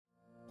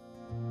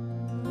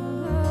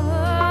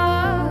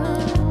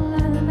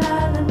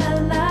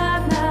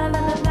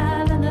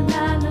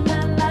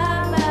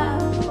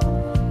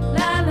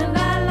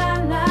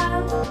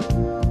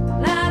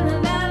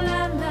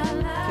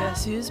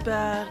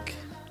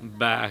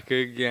Back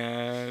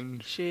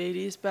again.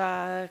 Shady's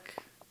back.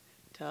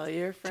 Tell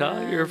your friends.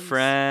 Tell your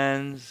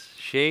friends.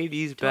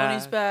 Shady's back.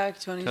 Tony's back.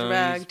 Tony's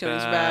back.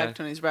 Tony's back.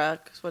 Tony's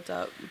back. What's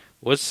up?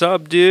 What's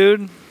up,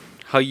 dude?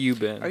 How you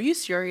been? Are you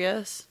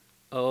serious?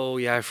 Oh,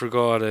 yeah, I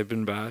forgot. I've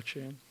been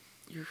batching.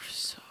 You're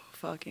so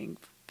fucking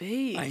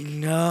fake. I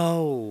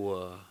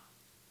know.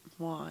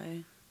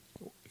 Why?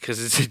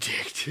 Because it's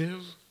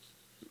addictive.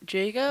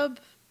 Jacob,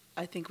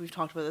 I think we've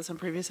talked about this on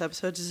previous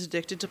episodes, is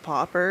addicted to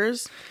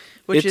poppers.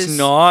 Which it's is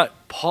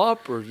not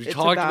poppers. We it's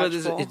talked a about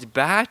this. batchful. It's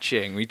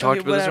batching. We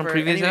talked about this on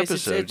previous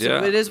episodes.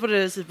 Yeah. It is what it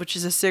is, which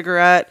is a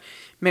cigarette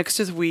mixed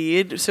with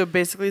weed. So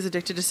basically, he's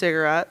addicted to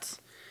cigarettes.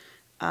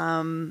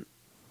 And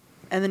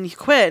then he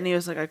quit, and he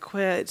was like, I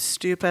quit. It's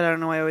stupid. I don't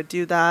know why I would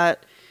do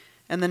that.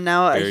 And then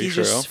now he's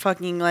just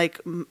fucking like,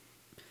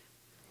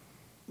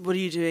 what are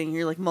you doing?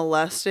 You're like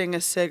molesting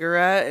a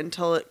cigarette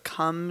until it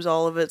comes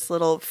all of its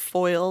little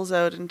foils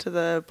out into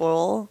the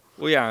bowl.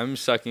 Well, yeah, I'm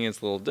sucking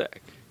its little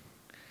dick.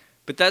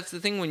 But that's the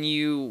thing, when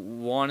you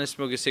want to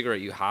smoke a cigarette,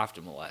 you have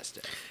to molest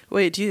it.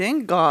 Wait, do you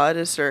think God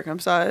is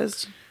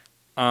circumcised?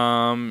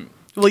 Well,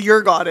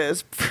 your God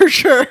is, for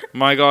sure.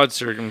 My God's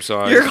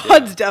circumcised. Your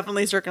God's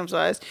definitely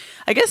circumcised.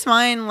 I guess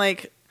mine,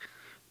 like,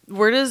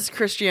 where does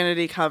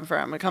Christianity come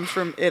from? It comes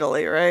from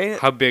Italy, right?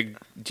 How big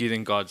do you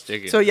think God's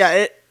dick is? So,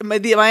 yeah, my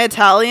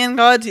Italian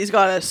God, he's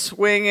got a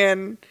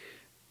swinging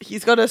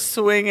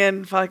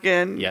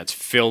fucking... Yeah, it's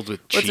filled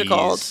with cheese. What's it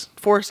called?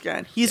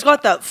 Foreskin. He's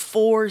got that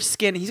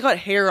foreskin. He's got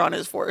hair on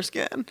his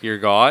foreskin. Your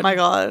God? My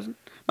God.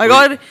 My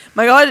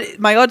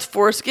God's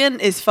foreskin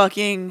is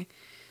fucking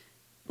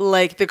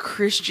like the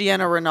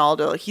Cristiano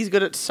Ronaldo. Like, he's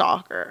good at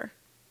soccer.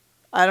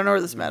 I don't know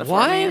what this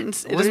metaphor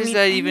means. What does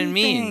that even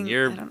mean? I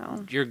don't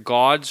know. Your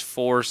God's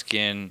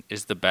foreskin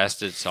is the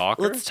best at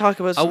soccer? Let's talk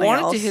about something else. I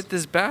wanted else. to hit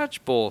this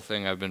batch bowl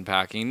thing I've been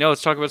packing. No,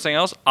 let's talk about something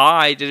else.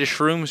 I did a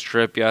shrooms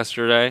trip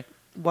yesterday.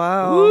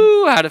 Wow.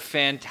 Woo, had a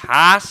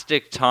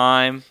fantastic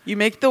time. You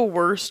make the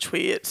worst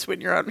tweets when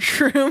you're on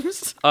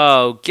shrooms.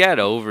 Oh, get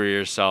over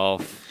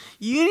yourself.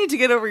 You need to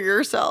get over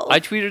yourself.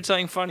 I tweeted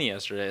something funny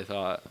yesterday, I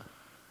thought.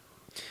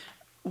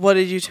 What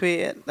did you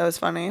tweet? That was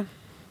funny.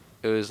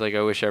 It was like,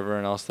 I wish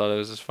everyone else thought it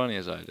was as funny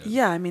as I did.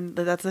 Yeah, I mean,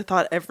 that's the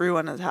thought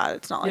everyone has had.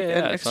 It's not like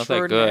an it's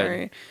extraordinary. not that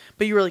good.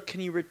 But you were like,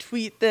 can you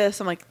retweet this?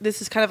 I'm like,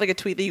 this is kind of like a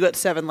tweet that you got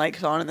 7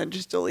 likes on and then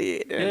just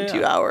delete in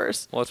 2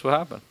 hours. Well, that's what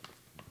happened.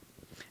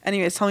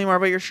 Anyways, tell me more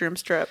about your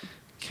shrooms trip.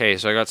 Okay,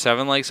 so I got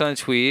 7 likes on a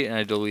tweet and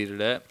I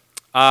deleted it.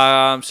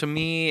 So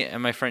me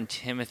and my friend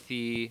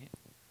Timothy...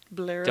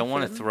 Blairathan. Don't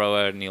want to throw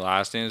out any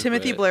last names.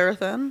 Timothy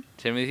Blairathan.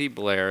 Timothy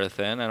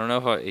Blairathan. I don't know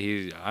how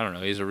I don't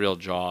know. He's a real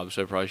job,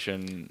 so I probably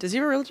shouldn't. Does he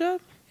have a real job?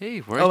 Hey,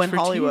 he works in for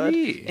Hollywood.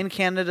 TV. In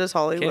Canada's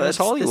Hollywood. Canada's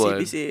Hollywood.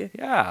 The CBC.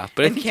 Yeah,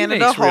 but in I think Canada,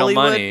 he makes real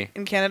money.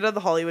 In Canada,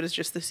 the Hollywood is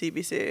just the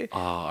CBC. Oh,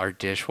 our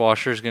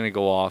dishwasher is gonna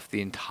go off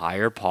the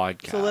entire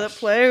podcast. So let it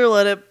play or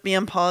let it be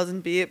on pause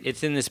and beep.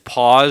 It's in this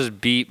pause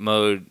beep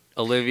mode.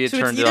 Olivia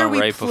turned it on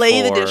right before. So it's either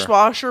we play the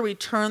dishwasher, we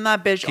turn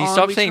that bitch Can you on,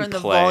 stop we saying turn the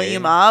play?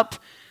 volume up.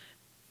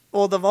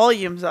 Well, the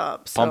volume's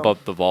up. So. Pump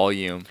up the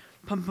volume.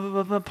 Pump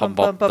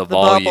up the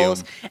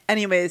bubbles.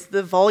 Anyways,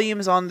 the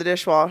volume's on the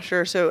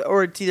dishwasher, so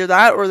or it's either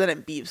that or then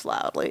it beeps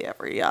loudly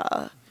every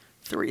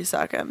 3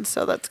 seconds.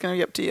 So that's gonna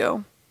be up to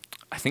you.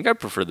 I think I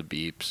prefer the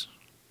beeps.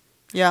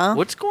 Yeah.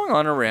 What's going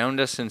on around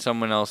us in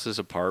someone else's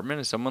apartment?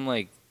 Is someone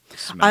like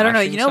smashing I don't know.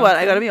 You know what?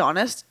 I something? gotta be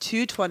honest.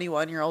 2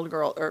 21-year-old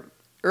girl or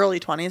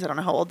early 20s. I don't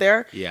know how old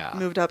they're. Yeah.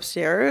 Moved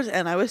upstairs,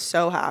 and I was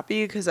so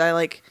happy because I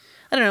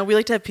don't know. We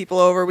like to have people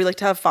over. We like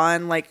to have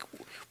fun. Like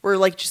we're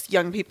like just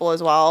young people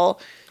as well.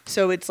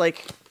 So it's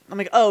like I'm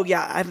like, oh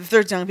yeah, if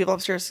there's young people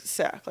upstairs,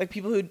 sick. Like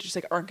people who just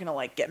like aren't gonna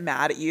like get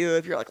mad at you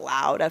if you're like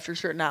loud after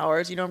certain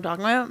hours. You know what I'm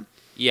talking about?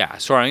 Yeah.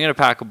 Sorry, I'm gonna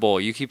pack a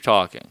bowl. You keep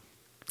talking.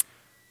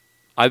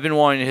 I've been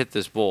wanting to hit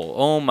this bowl.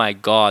 Oh my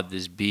god,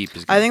 this beep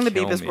is gonna I think the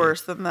kill beep is me.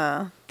 worse than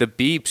the. The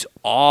beep's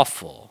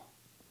awful.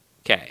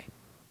 Okay,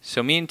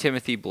 so me and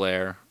Timothy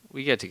Blair,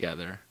 we get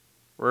together.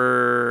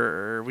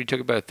 We took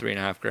about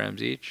 3.5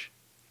 grams each.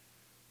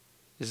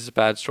 Is this a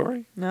bad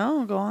story?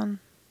 No, go on.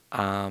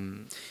 I'll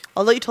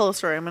I'll let you tell the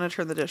story. I'm gonna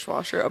turn the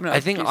dishwasher. I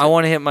think I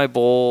want to hit my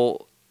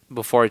bowl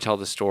before I tell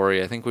the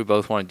story. I think we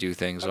both want to do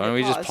things. Okay, Why don't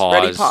we just pause. pause?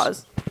 Ready,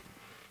 pause.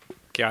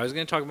 Okay, I was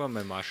going to talk about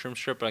my mushroom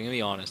strip, but I'm going to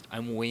be honest.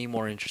 I'm way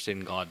more interested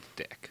in God's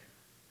dick.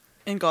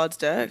 In God's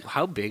dick.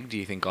 How big do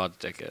you think God's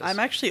dick is? I'm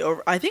actually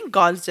over. I think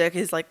God's dick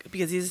is like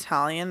because he's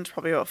Italian. It's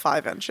probably about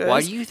 5 inches.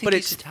 Why do you think but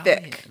he's it's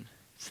Italian? thick.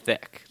 It's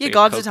thick. It's Yeah, like a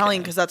God's Coke Italian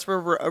can. because that's where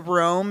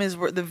Rome is.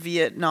 Where the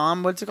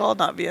Vietnam. What's it called?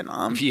 Not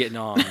Vietnam.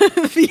 Vietnam.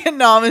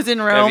 Vietnam is in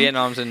Yeah, Rome.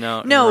 Vietnam's in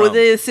No, Rome.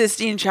 the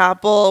Sistine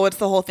Chapel. What's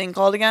the whole thing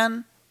called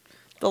again?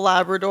 The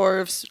Labrador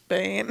of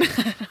Spain.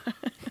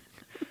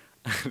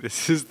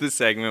 This is the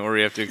segment where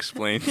we have to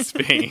explain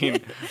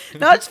Spain.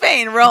 Not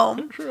Spain,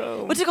 Rome.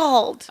 Rome. What's it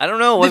called? I don't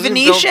know. It The wasn't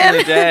built in a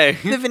Venetian? day.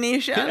 The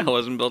Venetian. Yeah, it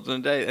wasn't built in a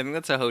day. I think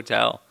that's a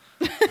hotel.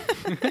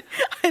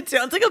 It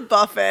sounds like a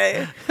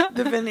buffet.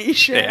 The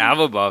Venetian. They have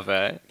a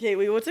buffet. Okay,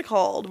 wait, what's it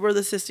called? Where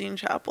the Sistine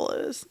Chapel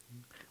is?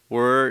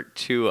 We're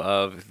two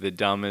of the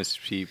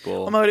dumbest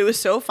people Oh my god, it was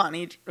so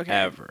funny. Okay,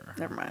 ever.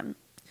 never mind.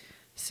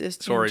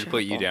 Sistine Sorry to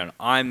put you Chapel. down.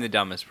 I'm the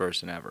dumbest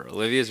person ever.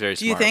 Olivia's very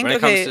Do you smart. think- When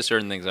it okay, comes to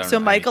certain things, I don't So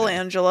know anything.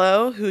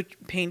 Michelangelo, who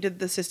painted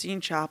the Sistine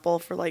Chapel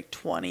for like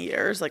 20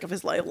 years, like of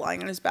his life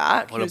lying on his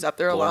back, What he a was up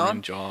there boring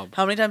alone. job.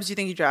 How many times do you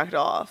think he jacked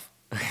off?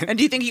 And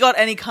do you think he got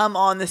any cum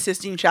on the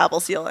Sistine Chapel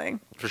ceiling?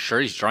 For sure,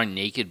 he's drawing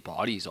naked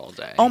bodies all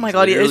day. Oh my He's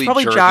God, he was literally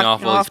probably jerking jacking while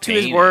he's off to his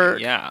painting. work.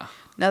 Yeah.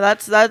 Now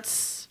that's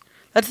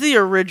the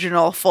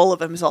original full of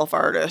himself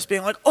artist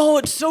being like, oh,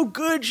 it's so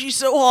good, she's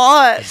so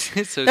hot.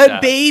 It's so That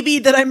sad. baby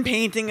that I'm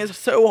painting is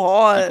so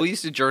hot. People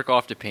used to jerk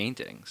off to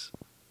paintings.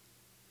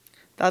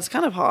 That's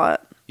kind of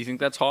hot. You think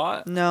that's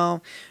hot?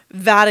 No.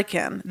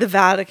 Vatican. The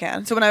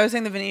Vatican. So when I was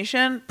saying the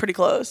Venetian, pretty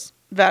close.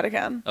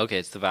 Vatican. Okay,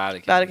 it's the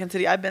Vatican. Vatican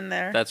City. I've been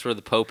there. That's where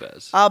the Pope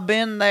is. I've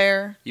been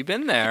there. You've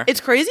been there.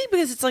 It's crazy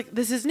because it's like,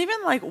 this isn't even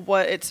like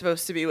what it's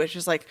supposed to be, which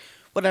is like,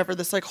 whatever,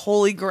 this like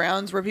holy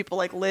grounds where people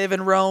like live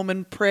and roam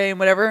and pray and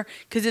whatever.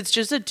 Because it's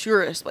just a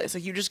tourist place.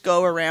 Like you just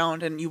go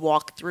around and you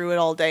walk through it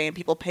all day and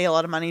people pay a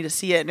lot of money to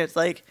see it. And it's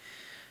like,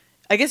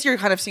 I guess you're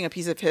kind of seeing a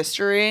piece of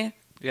history.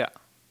 Yeah.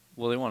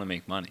 Well, they want to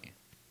make money.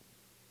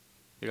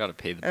 They got to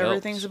pay the bills.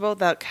 Everything's about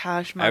that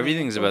cash money.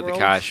 Everything's about the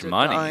cash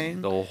money.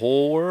 Dying. The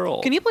whole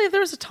world. Can you believe there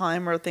was a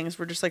time where things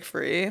were just like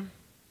free?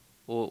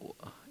 Well,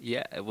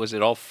 yeah. Was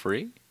it all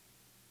free?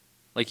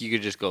 Like you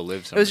could just go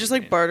live It somewhere. was just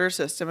like barter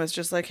system. It's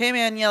just like, hey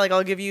man, yeah, like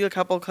I'll give you a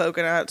couple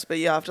coconuts, but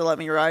you have to let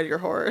me ride your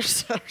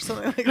horse or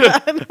something like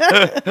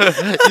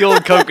that. the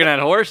old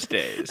coconut horse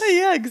days.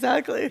 Yeah,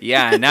 exactly.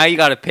 Yeah, and now you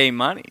got to pay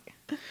money.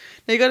 Now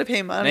you got to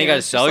pay money. Now you got to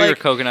It's sell just your like,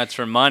 coconuts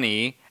for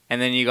money,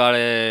 and then you got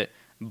to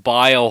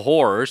buy a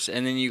horse,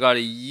 and then you got to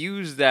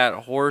use that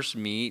horse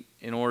meat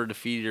in order to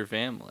feed your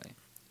family.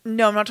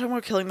 No, I'm not talking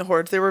about killing the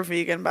hordes. They were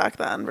vegan back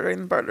then, during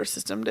the barter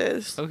system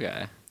days.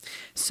 Okay.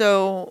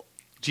 So,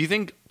 Do you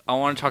think I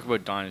want to talk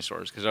about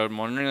dinosaurs because I'm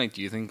wondering, like,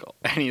 do you think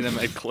any of them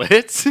had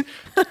clits?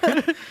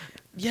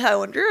 yeah, I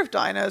wonder if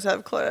dinos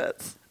have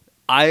clits.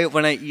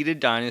 When I eat a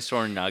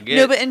dinosaur nugget.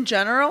 No, but in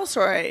general,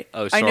 sorry.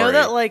 Oh, I know sorry.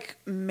 that like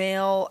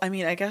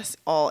I guess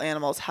all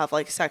animals have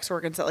like sex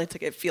organs that like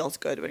it feels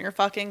good when you're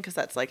fucking because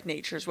that's like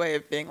nature's way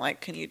of being like,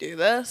 can you do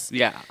this?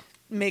 Yeah.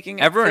 Making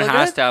it Everyone feel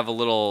has good. to have a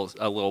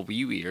little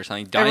wee wee or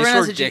something. Everyone has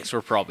Dinosaur a G- dicks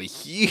were probably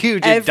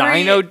huge. Every- A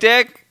dino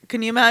dick?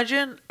 Can you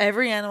imagine?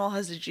 Every animal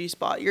has a G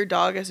spot. Your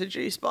dog has a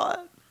G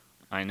spot.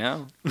 I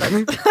know.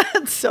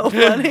 That's so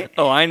funny.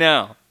 Oh, I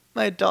know.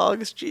 My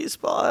dog's G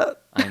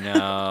spot. I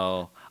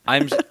know.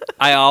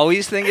 I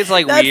always think it's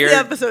like That's weird. the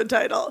episode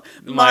title.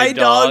 My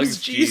dog's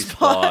G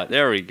spot.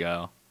 There we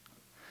go.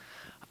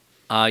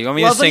 You want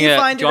me Love to when sing you a?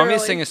 find Do you it want me to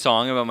early. sing a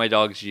song about my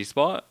dog's G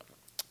spot?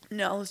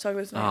 No, let's talk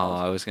about Oh, something else.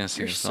 I was gonna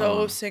sing You're a so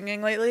song.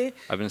 singing lately.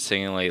 I've been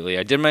singing lately.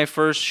 I did my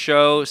first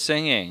show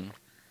singing,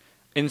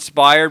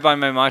 inspired by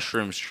my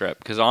mushrooms trip.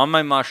 Because on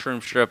my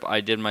mushrooms trip, I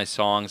did my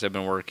songs I've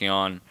been working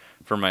on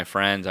for my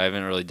friends. I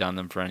haven't really done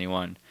them for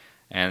anyone,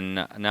 and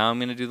now I'm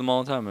gonna do them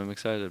all the time. I'm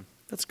excited.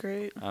 That's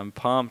great. I'm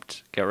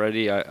pumped. Get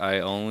ready. I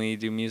only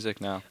do music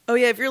now. Oh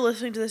yeah, if you're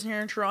listening to this and you're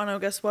in Toronto,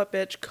 guess what,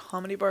 bitch?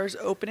 Comedy Bar's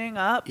opening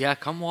up. Yeah,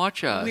 come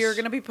watch us. We are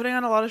going to be putting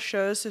on a lot of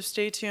shows, so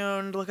stay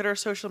tuned. Look at our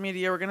social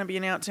media. We're going to be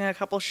announcing a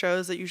couple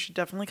shows that you should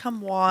definitely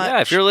come watch. Yeah,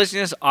 if you're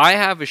listening to this, I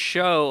have a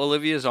show.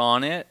 Olivia's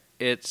on it.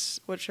 It's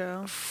What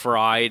show?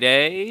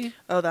 Friday.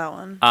 Oh, that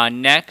one.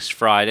 Next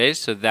Friday,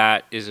 so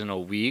that is in a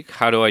week.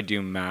 How do I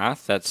do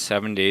math? That's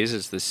 7 days.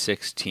 It's the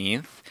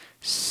 16th.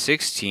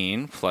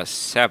 16 plus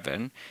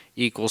 7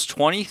 equals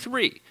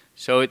 23.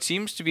 So it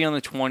seems to be on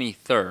the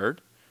 23rd.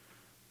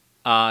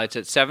 It's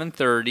at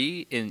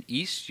 7:30 in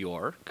East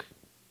York.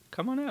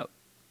 Come on out.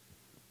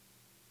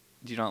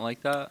 Do you not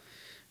like that?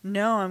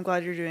 No, I'm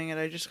glad you're doing it.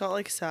 I just got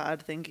like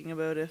sad thinking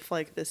about if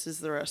like this is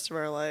the rest of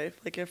our life.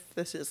 Like if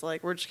this is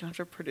like we're just going to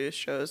have to produce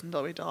shows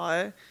until we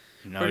die.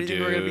 No, or do you dude.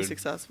 think we're going to be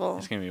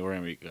successful? We're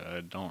gonna be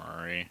good. Don't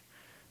worry.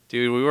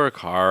 Dude, we work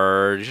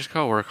hard. You just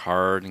gotta work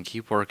hard and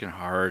keep working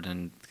hard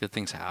and good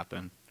things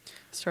happen.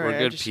 Sorry, We're I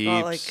good just peeps.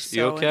 got like You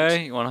so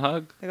okay? You want a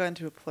hug? I got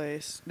into a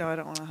place. No, I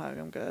don't want a hug.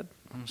 I'm good.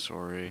 I'm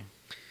sorry.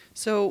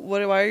 So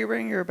why are you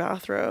wearing your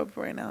bathrobe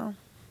right now?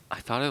 I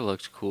thought it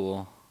looked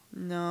cool.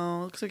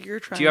 No, looks like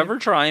you're trying. Do you ever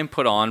try and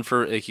put on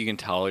for like you can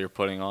tell you're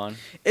putting on?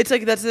 It's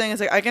like that's the thing.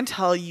 It's like I can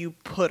tell you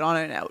put on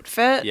an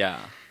outfit. Yeah.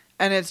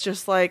 And it's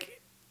just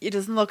like it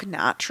doesn't look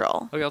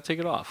natural. Okay, I'll take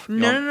it off. You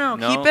No,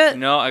 want- keep it.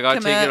 No, I gotta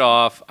take Commit. it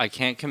off. I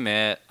can't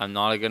commit. I'm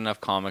not a good enough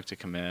comic to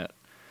commit.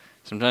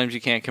 Sometimes you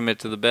can't commit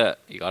to the bit.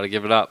 You gotta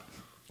give it up.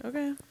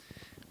 Okay.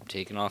 I'm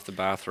taking off the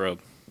bathrobe.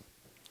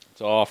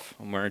 It's off.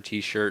 I'm wearing a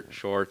t-shirt,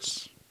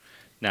 shorts,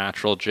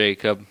 natural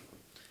Jacob.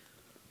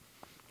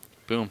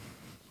 Boom.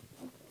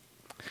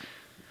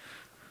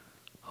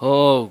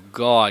 Oh,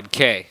 God.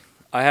 Okay.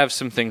 I have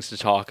some things to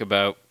talk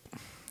about.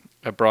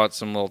 I brought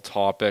some little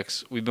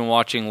topics. We've been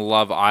watching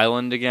Love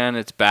Island again.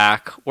 It's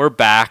back. We're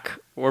back.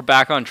 We're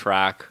back on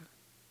track.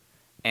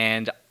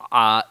 And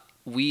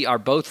we are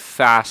both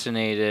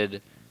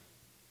fascinated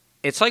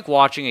it's like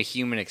watching a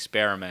human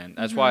experiment.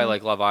 That's why I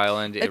like Love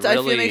Island. It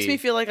It makes me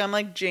feel like I'm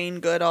like Jane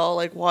Goodall,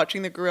 like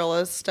watching the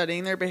gorillas,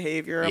 studying their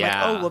behavior. I'm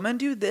Yeah. like, oh, women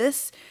do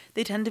this.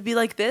 They tend to be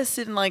like this,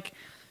 and like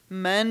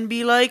men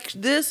be like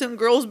this, and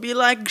girls be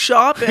like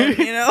shopping.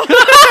 You know?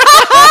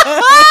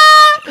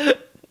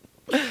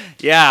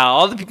 Yeah,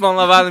 all the people on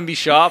Love Island be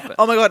shopping.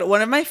 Oh my god,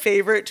 one of my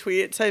favorite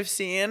tweets I've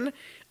seen.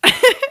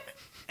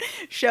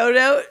 Shout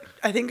out,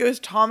 I think it was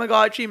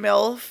Tamagotchi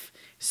MILF.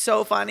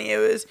 So funny. It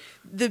was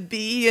the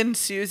B in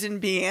Susan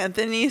B.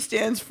 Anthony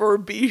stands for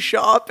B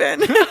shopping.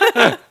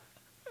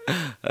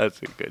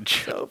 That's a good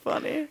joke. So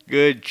funny.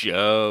 Good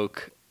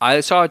joke.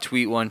 I saw a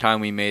tweet one time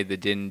we made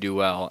that didn't do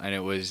well, and it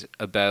was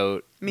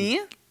about...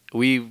 Me?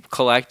 We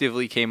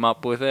collectively came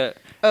up with it.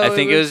 Oh, I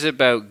think it was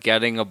about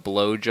getting a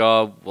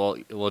blowjob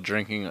while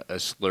drinking a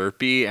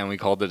Slurpee, and we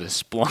called it a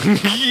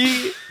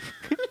Splunky.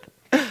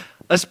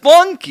 A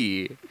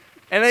Splunky!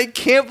 And I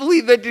can't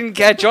believe that didn't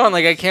catch on.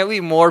 Like, I can't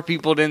believe more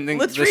people didn't think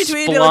Let's the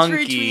retweet Splunky. it. Let's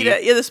retweet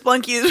it. Yeah, the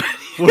Splunky is.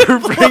 We're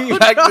bringing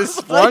back the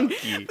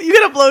Splunky. You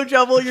get a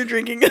blowjob while you're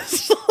drinking a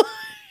slushie.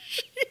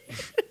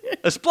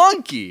 A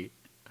Splunky.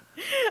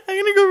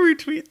 I'm gonna go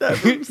retweet that.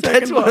 From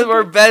That's one of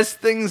our best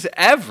things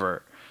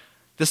ever.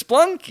 The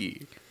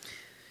Splunky.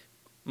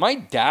 My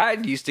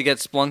dad used to get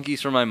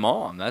Splunkies from my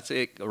mom. That's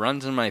it.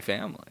 Runs in my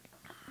family.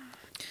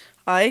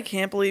 I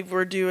can't believe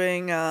we're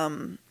doing.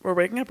 We're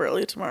waking up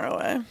early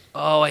tomorrow.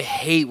 Oh, I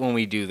hate when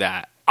we do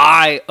that.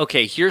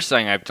 Okay, here's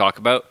something I have to talk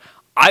about.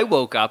 I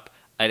woke up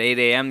at 8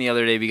 a.m. the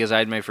other day because I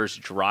had my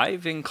first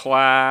driving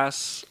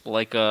class,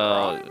 like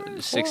a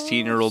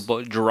 16-year-old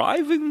boy.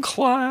 Driving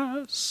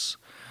class.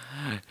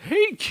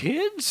 Hey,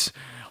 kids,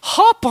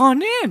 hop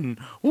on in.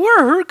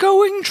 We're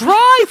going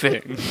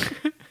driving.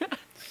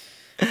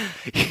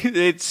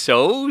 It's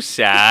so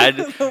sad.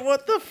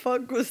 What the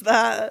fuck was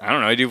that? I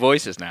don't know. I do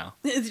voices now.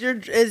 Is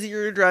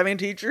your driving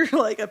teacher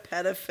like a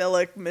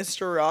pedophilic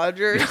Mr.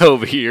 Rogers? No,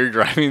 but your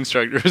driving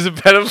instructor is a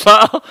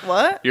pedophile.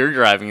 What? Your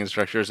driving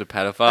instructor is a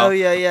pedophile. Oh,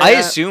 yeah. I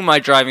assume my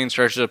driving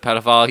instructor is a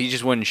pedophile. He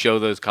just wouldn't show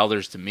those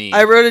colors to me.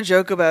 I wrote a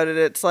joke about it.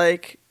 It's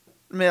like,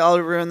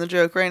 I'll ruin the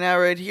joke right now,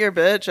 right here,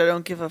 bitch. I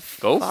don't give a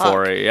fuck. Go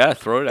for it. Yeah,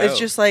 throw it out. It's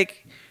just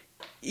like,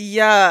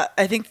 yeah,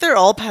 I think they're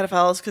all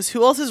pedophiles because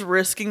who else is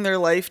risking their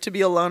life to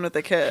be alone with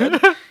a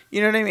kid? You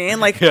know what I mean?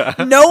 Like,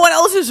 no one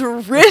else is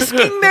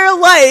risking their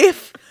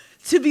life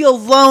to be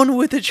alone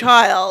with a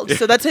child.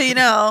 So that's how you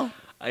know.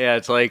 Yeah,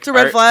 it's like... It's a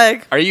red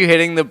flag. Are you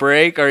hitting the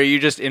brake, or are you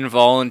just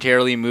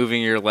involuntarily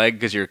moving your leg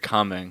because you're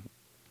coming?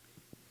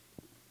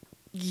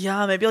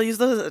 Yeah, maybe I'll use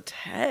that as a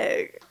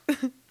tag.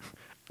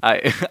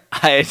 I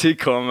had to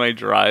go on my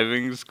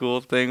driving school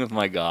thing with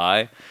my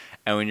guy,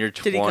 and when you're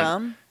 20... Did he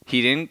come?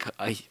 He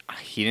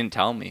didn't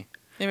tell me.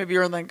 Yeah, maybe you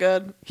weren't that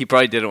good. He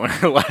probably did it when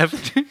I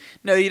left.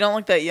 No, you don't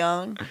look that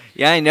young.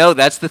 Yeah, I know.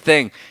 That's the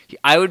thing.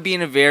 I would be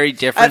in a very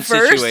different At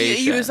first,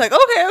 situation. he was like,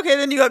 okay.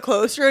 Then you got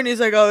closer, and he's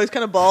like, oh, he's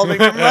kind of balding.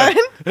 Never mind.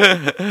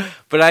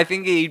 But I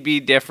think he'd be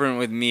different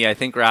with me. I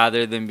think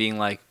rather than being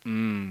like,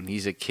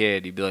 he's a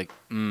kid, he'd be like,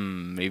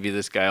 maybe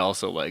this guy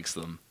also likes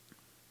them.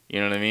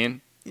 You know what I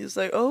mean? He's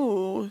like,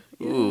 oh.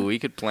 Yeah. Ooh, we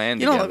could plan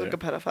You together. don't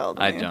look like a pedophile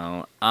to I me.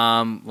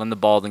 don't. When the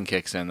balding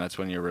kicks in, that's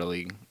when you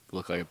really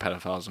look like a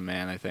pedophile as a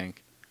man, I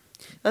think.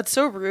 That's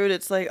so rude.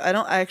 It's like,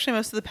 actually,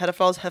 most of the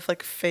pedophiles have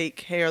like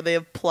fake hair. They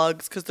have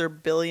plugs because they're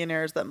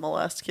billionaires that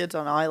molest kids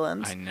on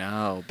islands. I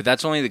know. But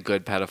that's only the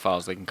good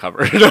pedophiles that can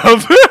cover it up.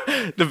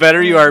 The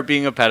better you are at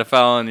being a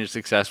pedophile and you're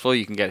successful,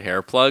 you can get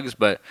hair plugs.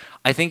 But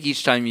I think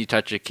each time you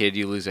touch a kid,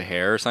 you lose a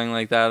hair or something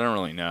like that. I don't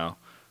really know.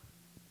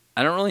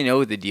 I don't really know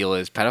what the deal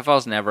is.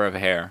 Pedophiles never have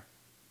hair.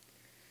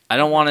 I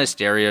don't want to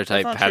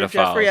stereotype That's not true.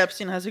 pedophiles. Jeffrey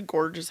Epstein has a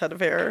gorgeous head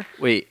of hair.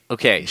 Wait,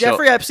 okay.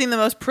 Jeffrey Epstein, the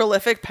most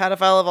prolific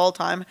pedophile of all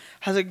time,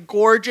 has a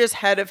gorgeous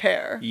head of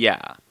hair.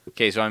 Yeah.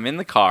 Okay, so I'm in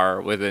the car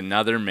with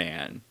another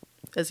man.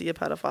 Is he a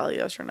pedophile,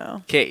 yes or no?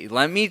 Okay,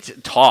 let me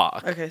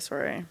talk. Okay,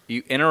 sorry.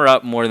 You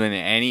interrupt more than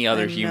any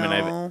other I human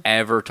know. I've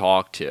ever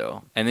talked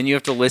to. And then you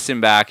have to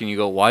listen back and you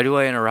go, why do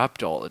I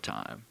interrupt all the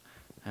time?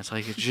 And it's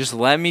like, just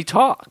let me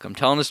talk. I'm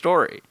telling a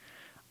story.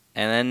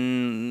 And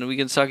then we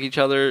can suck each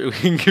other. We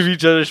can give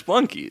each other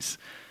splunkies.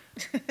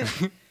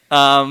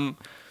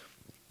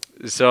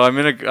 So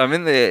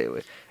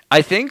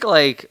I think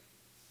like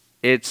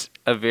it's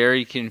a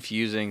very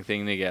confusing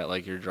thing to get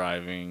like your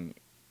driving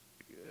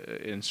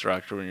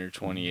instructor when you're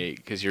 28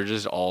 because you're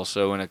just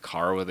also in a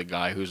car with a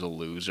guy who's a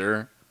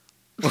loser.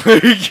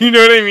 Like, you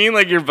know what I mean?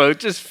 Like you're both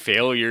just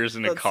failures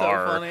in a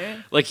car. So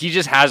funny. Like he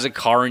just has a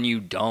car and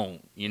you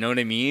don't. You know what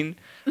I mean?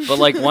 But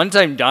like once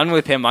I'm done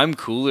with him, I'm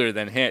cooler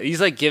than him.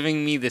 He's like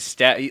giving me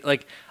the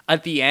like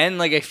at the end,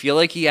 like I feel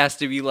like he has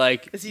to be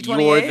like, Is he you're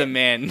 28? the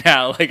man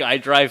now. Like I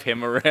drive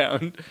him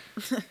around.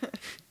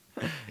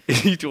 Is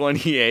he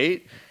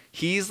 28?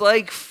 He's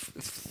like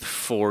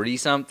 40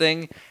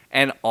 something,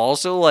 and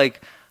also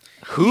like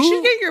who? You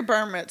should get your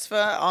bar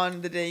mitzvah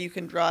on the day you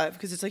can drive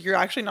because it's like you're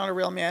actually not a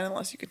real man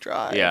unless you can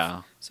drive.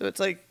 Yeah. So it's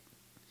like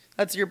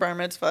that's your bar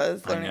mitzvah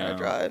is learning how to know.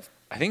 drive.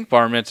 I think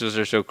bar mitzvahs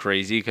are so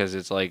crazy because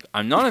it's like,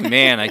 I'm not a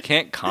man. I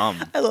can't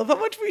come. I love how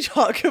much we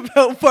talk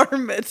about bar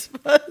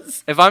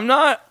mitzvahs. If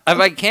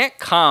I can't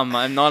come,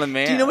 I'm not a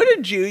man. Do you know what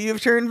a Jew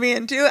you've turned me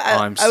into?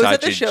 I'm I was at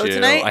such the a show Jew.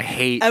 tonight. I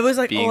hate I was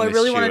like, being I this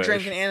really want to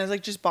Jewish. drink. And Anna's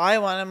like, just buy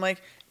one. I'm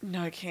like,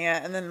 no, I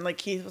can't. And then like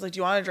Keith was like, do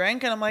you want a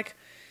drink? And I'm like,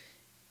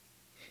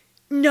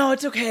 no,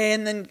 it's okay.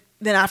 And then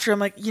after I'm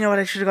like, you know what,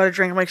 I should have got a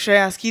drink. I'm like, should I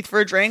ask Keith for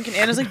a drink? And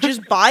Anna's like,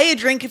 just buy a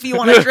drink if you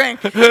want a drink.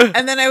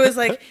 And then I was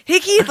like, hey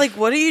Keith, like,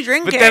 what are you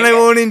drinking? But then I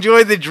won't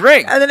enjoy the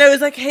drink. And then I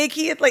was like, hey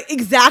Keith, like,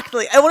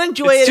 exactly. I won't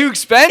enjoy it. It's too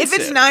expensive. If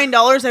it's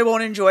 $9, I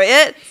won't enjoy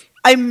it.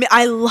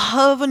 I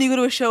love when you go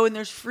to a show and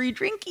there's free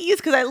drinkies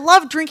because I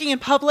love drinking in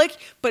public,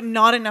 but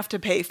not enough to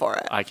pay for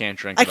it. I can't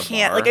drink I at a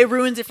can't. bar. Like, it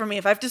ruins it for me.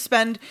 If I have to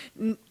spend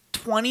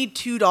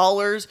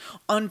 $22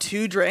 on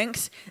 2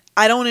 drinks,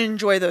 I don't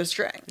enjoy those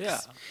drinks. Yeah.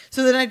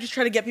 So then I just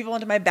try to get people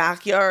into my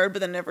backyard, but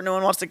then no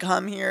one wants to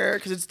come here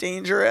because it's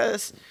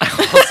dangerous.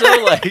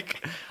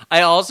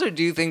 I also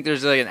do think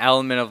there's like an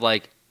element of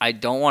like, I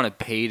don't want to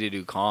pay to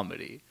do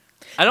comedy.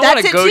 I don't want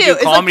That's to go it, too. do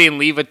It's comedy and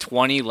leave a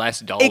 $20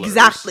 less.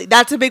 Exactly.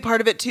 That's a big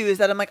part of it too. Is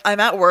that I'm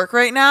at work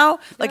right now.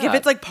 Like if Yeah.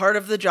 it's like part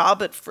of the job,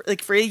 but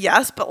like free,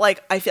 yes. But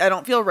like I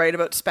don't feel right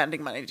about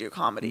spending money to do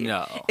comedy.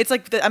 No. It's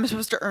like I'm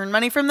supposed to earn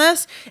money from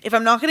this. If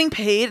I'm not getting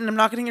paid and I'm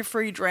not getting a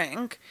free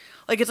drink,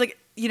 like it's like,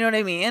 you know what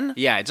I mean?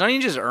 Yeah, it's not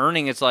even just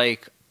earning. It's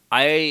like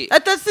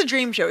That's the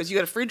dream show. Is you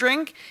get a free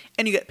drink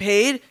and you get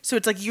paid. So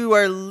it's like you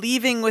are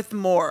leaving with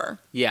more.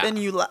 Yeah. Than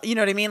you know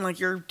what I mean? Like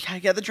you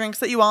get the drinks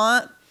that you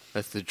want.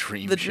 That's the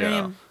dream The show.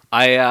 dream.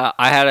 I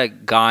had a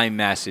guy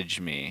message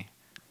me.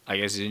 I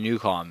guess he's a new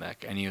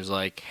comic, and he was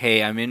like,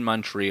 "Hey, I'm in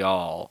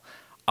Montreal.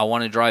 I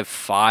want to drive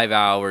 5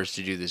 hours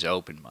to do this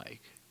open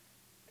mic."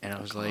 And I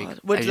was like,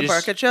 "What's the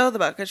Bucket Show? The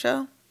Bucket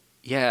Show?"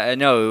 Yeah,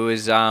 no, it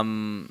was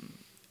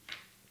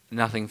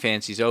Nothing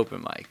Fancy's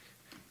open mic.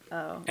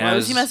 Oh, And why I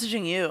was he was-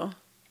 messaging you?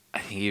 I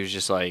think he was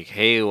just like,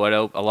 "Hey, what?"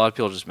 A lot of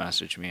people just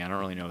message me. I don't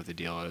really know what the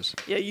deal is.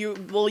 Yeah, you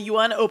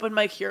won Open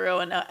Mic Hero,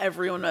 and now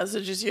everyone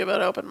messages you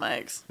about open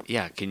mics.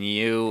 Yeah, can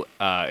you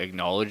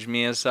acknowledge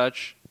me as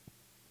such?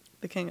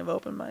 The king of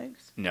open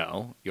mics.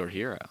 No, your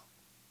hero.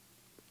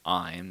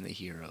 I'm the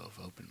hero of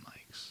open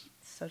mics.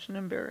 Such an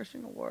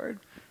embarrassing award.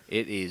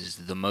 It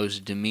is the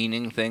most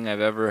demeaning thing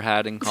I've ever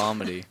had in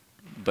comedy.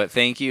 But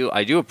thank you.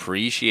 I do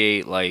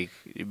appreciate like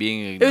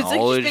being It was like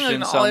acknowledged just being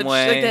in acknowledged. some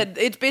way. Like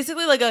that, it's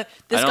basically like this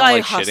I don't guy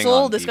like shitting hustle,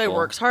 on this guy people.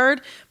 works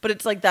hard, but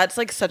it's like that's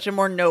like such a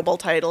more noble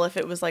title if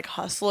it was like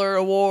Hustler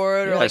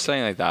Award or Yeah, like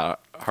something like that.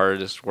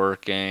 Hardest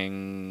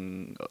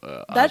working.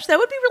 that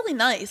would be really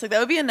nice. Like that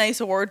would be a nice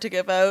award to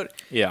give out.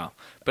 Yeah,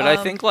 but I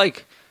think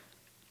like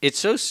it's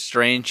so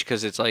strange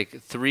because it's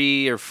like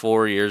 3 or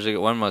 4 years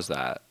ago. When was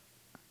that?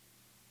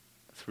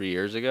 3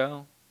 years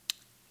ago?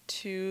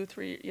 2,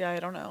 3, yeah, I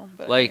don't know.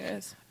 But Like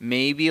anyways.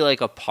 maybe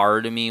like a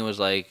part of me was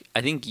like,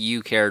 I think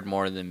you cared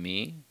more than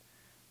me.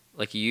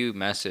 Like you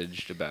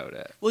messaged about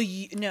it. Well,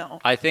 no.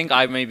 I think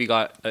I maybe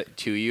got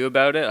to you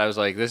about it. I was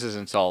like, this is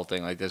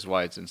insulting. Like this is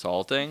why it's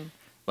insulting.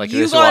 Like You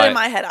this is got why, in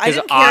my head. I 'cause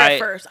didn't care at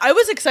first. I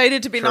was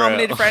excited to be True.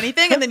 nominated for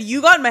anything, and then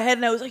you got in my head,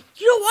 and I was like,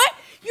 you know what?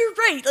 You're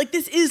right. Like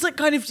this is like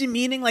kind of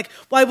demeaning. Like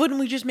why wouldn't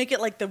we just make it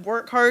like the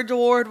Work Hard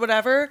Award,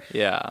 whatever?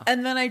 Yeah.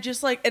 And then I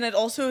just like, and it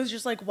also is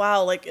just like,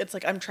 wow, like it's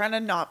like I'm trying to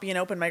not be an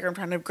open micer. I'm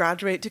trying to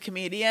graduate to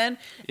comedian,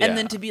 Yeah. and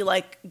then to be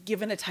like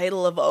given a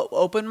title of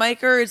open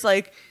micer is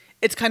like.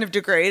 It's kind of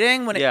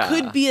degrading when it Yeah.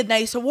 could be a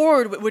nice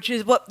award, which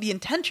is what the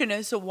intention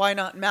is. So why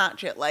not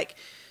match it? Like,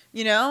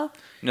 you know?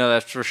 No,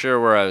 that's for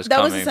sure where I was That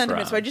coming was the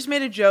sentiment. from. So I just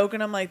made a joke,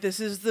 and I'm like, "This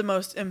is the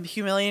most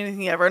humiliating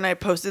thing ever." And I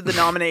posted the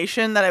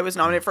nomination that I was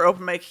nominated for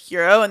Open Mic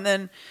Hero, and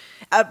then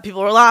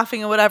people were laughing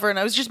and whatever. And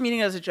I was just meaning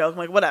it as a joke. I'm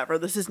like, "Whatever.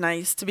 This is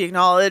nice to be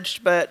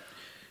acknowledged." But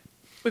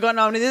we got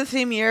nominated the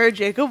same year.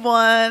 Jacob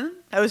won.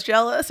 I was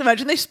jealous.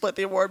 Imagine they split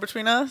the award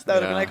between us. That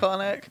would have been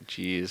iconic.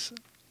 Jeez.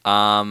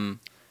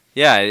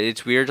 Yeah,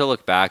 it's weird to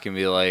look back and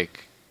be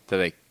like,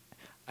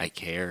 I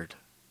cared.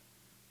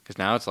 Because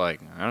now it's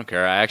like, I don't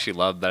care. I actually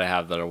love that I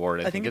have that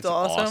award. I think it's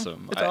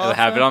awesome. It's I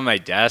have it awesome. on my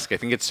desk. I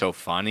think it's so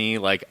funny.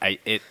 Like,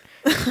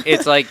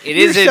 it's like, it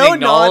You're is an so not an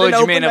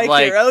acknowledgement open of mic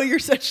like, hero. You're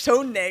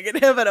so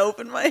negative at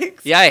open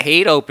mics. yeah, I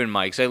hate open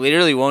mics. I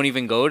literally won't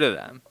even go to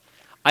them.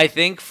 I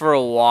think for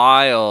a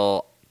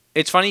while,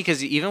 it's funny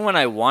because even when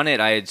I won it,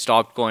 I had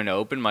stopped going to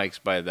open mics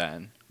by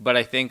then. But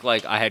I think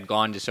like I had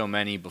gone to so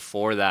many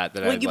before that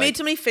Well, you like, made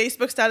so many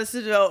Facebook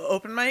statuses about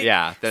open mic.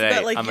 Yeah,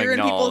 that like I'm you're in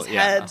people's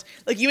yeah. heads.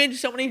 Like you made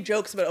so many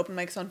jokes about open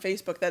mics on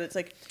Facebook that it's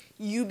like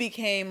you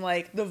became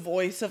like the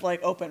voice of like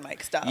open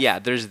mic stuff. Yeah,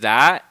 there's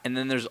that, and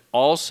then there's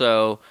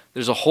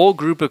a whole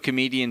group of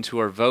comedians who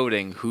are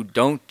voting who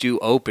don't do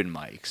open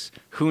mics,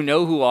 who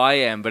know who I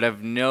am but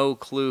have no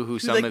clue who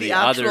some like, of the the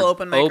actual other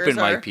open micers mic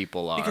are,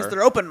 people are because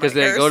they're open because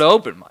they micers. go to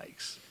open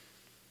mics.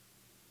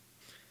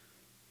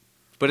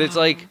 But it's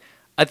like,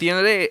 at the end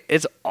of the day,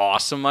 it's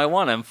awesome. I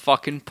won. I'm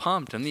fucking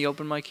pumped. I'm the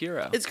open mic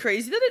hero. It's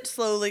crazy that it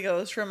slowly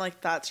goes from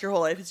like that's your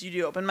whole life is you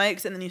do open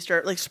mics and then you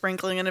start like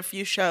sprinkling in a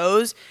few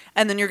shows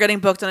and then you're getting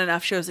booked on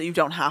enough shows that you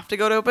don't have to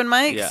go to open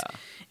mics. Yeah.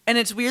 And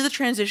it's weird the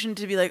transition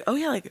to be like, oh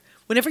yeah, like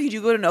whenever you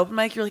do go to an open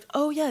mic, you're like,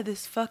 oh yeah,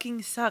 this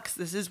fucking sucks.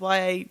 This is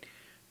why I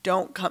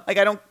don't come. Like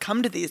I don't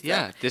come to these.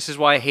 Yeah, things. this is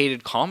why I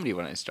hated comedy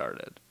when I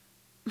started.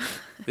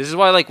 This is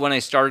why, like, when I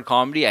started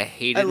comedy, I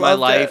hated my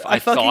loved life. it. I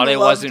fucking thought it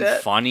loved wasn't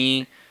it.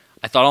 funny.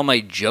 I thought all my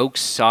jokes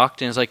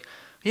sucked, and it's like,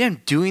 yeah,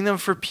 I'm doing them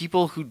for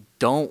people who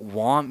don't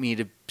want me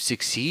to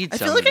succeed. I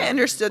feel like I someday.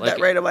 understood Like,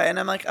 that right away, and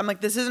I'm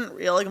like, this isn't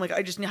real. Like, I'm like,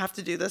 I just have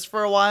to do this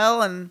for a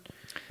while, and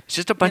It's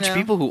just a bunch know? of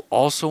people who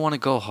also want to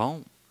go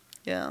home.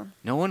 yeah.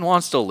 No one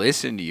wants to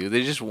listen to you.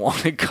 They just want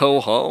to go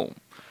home.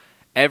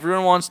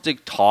 Everyone wants to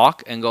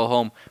talk and go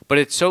home. But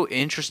it's so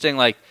interesting,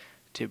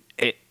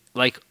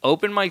 like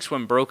open mics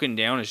when broken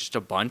down is just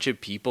a bunch of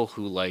people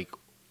who like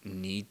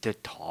need to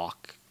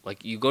talk.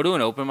 Like you go to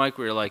an open mic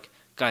where you're like,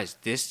 guys,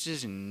 this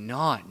does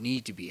not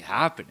need to be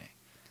happening.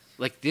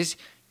 Like this,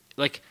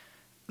 like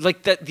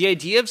that. The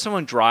idea of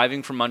someone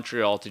driving from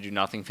Montreal to do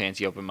nothing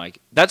fancy open mic,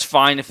 that's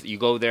fine if you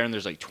go there and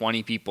there's like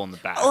 20 people in the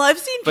back. Well, I've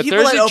seen But people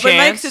there's at a open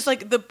chance- mics. It's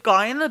like the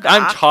guy in the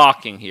back. I'm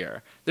talking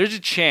here. There's a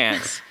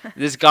chance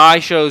this guy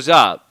shows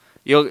up.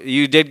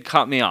 You did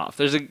cut me off.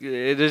 There's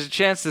a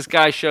chance this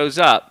guy shows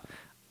up.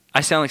 I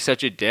sound like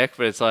such a dick,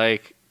 but it's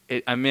like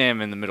I'm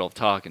in the middle of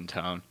talking,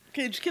 Tone.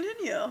 Okay, just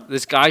continue.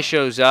 This guy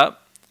shows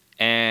up,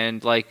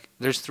 and like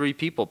there's 3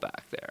 people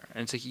back there,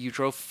 and it's like you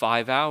drove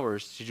 5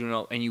 hours to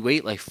do and you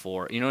wait like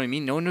 4. You know what I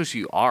mean? No one knows who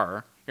you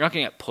are. You're not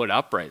gonna get put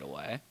up right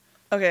away.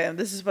 Okay,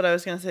 this is what I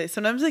was gonna say.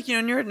 Sometimes, like, you know,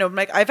 when you're at an open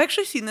mic, I've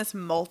actually seen this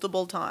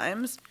multiple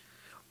times,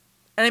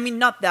 and I mean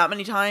not that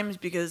many times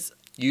because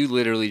You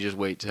literally just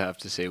wait to have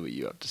to say what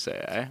you have to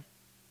say, eh?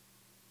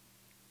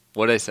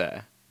 What'd I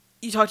say?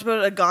 you talked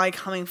about a guy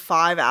coming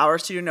 5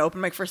 hours to do an open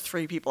mic for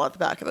 3 people at the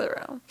back of the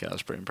room. Yeah, that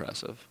was pretty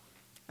impressive.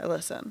 I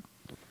listen.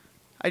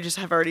 I just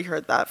have already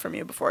heard that from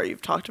you before.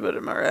 You've talked about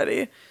him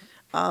already.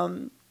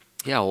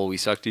 Yeah, well, we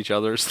sucked each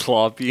other's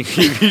sloppy and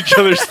gave each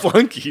other's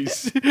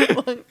flunkies.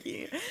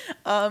 Monkey.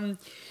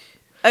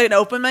 An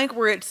open mic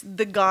where it's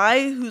the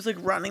guy who's like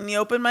running the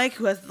open mic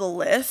who has the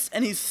list,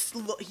 and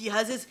he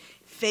has his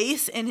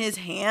face in his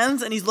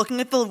hands and he's looking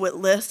at the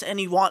list and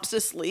he wants to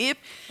sleep,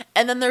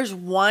 and then there's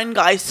one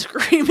guy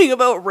screaming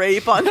about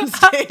rape on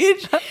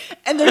stage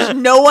and there's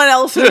no one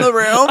else in the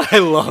room. I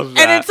love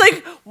that. And it's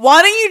like,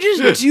 why don't you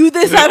just do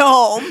this at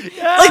home?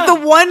 Yeah. Like,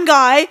 the one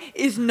guy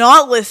is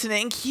not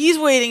listening. He's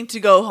waiting to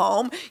go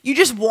home. You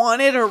just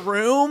wanted a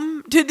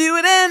room to do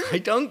it in. I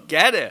don't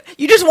get it.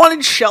 You just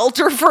wanted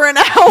shelter for an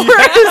hour.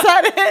 Yeah. Is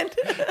that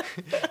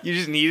it? You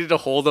just needed to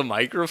hold a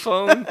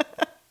microphone?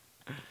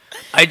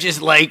 I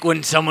just like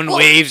when someone Well,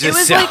 waves it a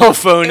was cell like-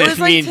 phone it at was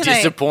me like in tonight.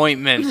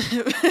 disappointment.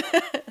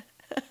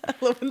 I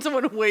love when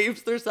someone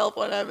waves their cell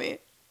phone at me.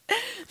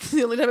 It's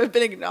the only time I've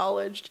been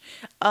acknowledged.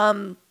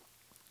 I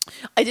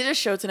did a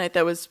show tonight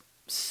that was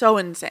so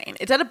insane.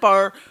 It's at a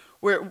bar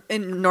where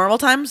in normal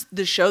times,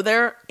 the show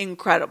there,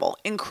 incredible,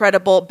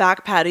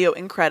 back patio,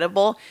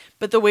 incredible.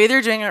 But the way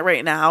they're doing it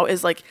right now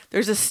is like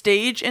there's a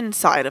stage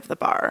inside of the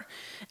bar.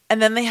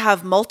 And then they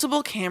have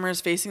multiple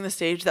cameras facing the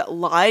stage that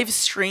live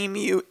stream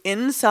you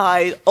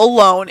inside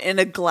alone in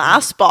a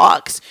glass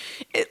box.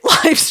 It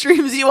live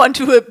streams you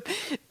onto a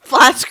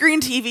flat screen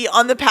TV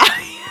on the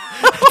patio.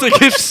 It's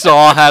like if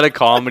Saw had a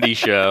comedy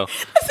show.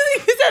 That's the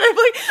thing is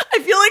that I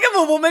feel like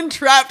I'm a woman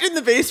trapped in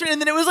the basement,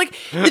 and then it was like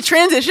the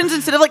transitions,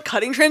 instead of like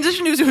cutting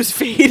transition, it was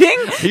fading.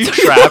 You So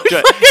trapped.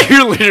 it was like-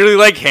 You're literally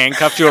like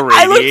handcuffed to a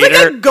I looked like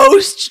radiator. a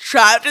ghost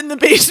trapped in the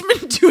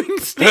basement doing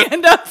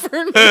stand up for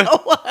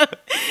no one.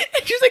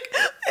 And she's like,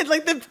 and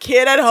like the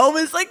kid at home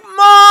is like,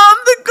 Mom,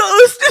 the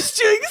ghost is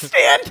doing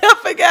stand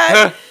up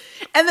again.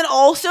 And then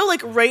also,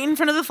 like, right in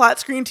front of the flat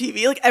screen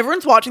TV, like,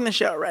 everyone's watching the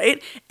show,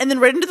 right? And then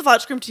right into the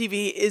flat screen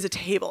TV is a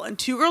table. And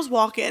 2 girls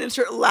walk in and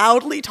start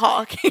loudly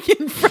talking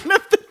in front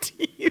of the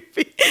TV.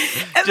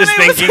 And Just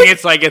then I was thinking like-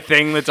 it's like a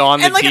thing that's on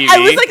the and like TV. I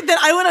was like, then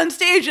I went on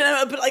stage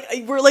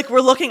and we're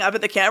looking up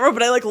at the camera,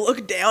 but I like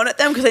looked down at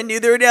them because I knew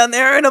they were down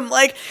there, and I'm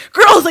like,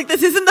 girls, like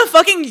this isn't the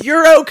fucking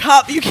Euro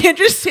Cup. You can't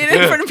just sit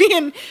in front of me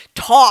and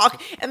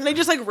talk. And then I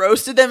just like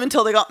roasted them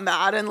until they got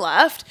mad and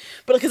left.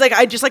 But because like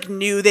I just like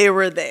knew they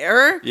were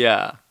there.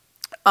 yeah.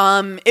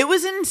 It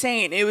was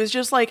insane. It was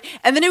just like,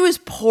 and then it was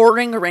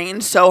pouring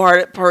rain so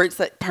hard at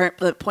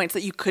the points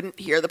that you couldn't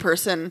hear the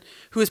person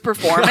who was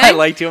performing. I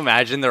like to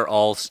imagine they're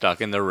all stuck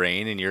in the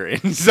rain and you're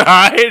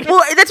inside.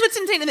 Well, that's what's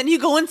insane. And then you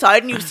go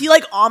inside and you see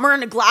like Amr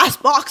in a glass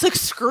box, like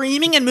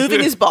screaming and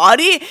moving his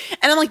body.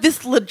 And I'm like,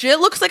 this legit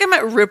looks like I'm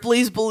at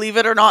Ripley's Believe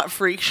It or Not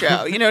freak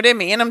show. You know what I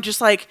mean? I'm just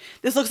like,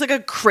 this looks like a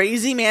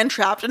crazy man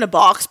trapped in a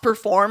box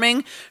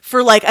performing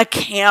for like a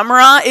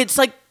camera. It's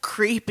like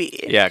creepy.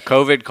 Yeah,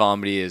 COVID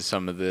comedy is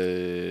some of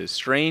the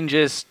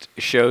strangest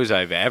shows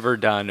I've ever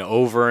done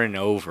over and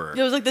over.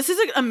 It was like, this is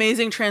an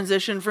amazing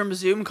transition from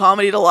Zoom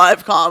comedy to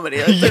live comedy.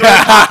 Like,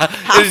 Yeah,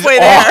 halfway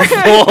it's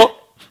there. awful.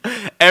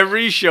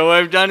 Every show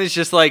I've done is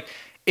just like,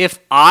 if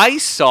I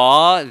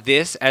saw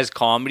this as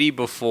comedy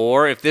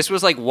before, if this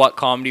was like what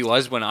comedy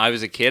was when I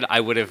was a kid, I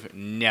would have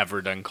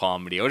never done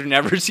comedy. I would have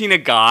never seen a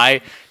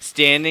guy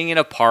standing in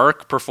a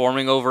park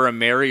performing over a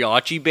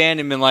mariachi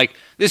band and been like,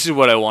 this is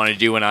what I want to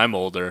do when I'm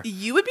older.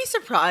 You would be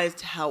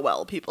surprised how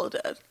well people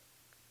did.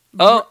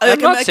 Oh, Like, I'm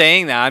not like-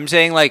 saying that. I'm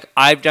saying like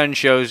I've done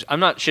shows. I'm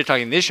not shit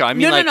talking this show. I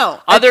mean No, like no.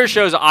 other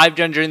shows I've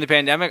done during the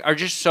pandemic are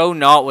just so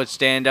not what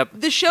stand up.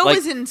 The show like,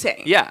 was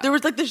insane. yeah. There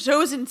was like the show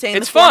was insane.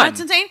 It's the format's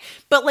fun. insane.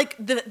 But like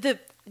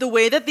the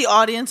way that the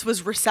audience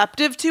was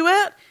receptive to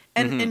it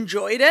and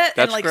enjoyed it and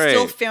That's like great.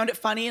 still found it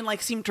funny and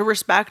like seemed to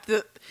respect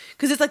the,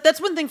 because it's like that's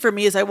one thing for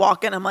me is I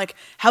walk in, I'm like,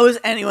 how is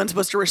anyone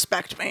supposed to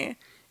respect me?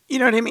 You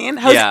know what I mean?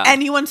 How is Yeah.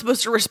 anyone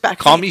supposed to respect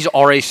me? Comedy's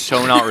already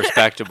so not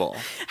respectable.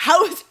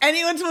 How is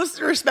anyone supposed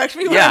to respect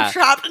me when Yeah. I'm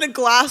trapped in a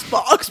glass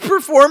box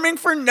performing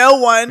for no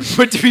one?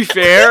 But to be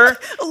fair,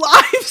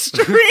 Live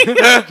streamed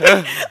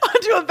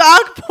onto a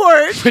back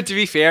porch. but to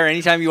be fair,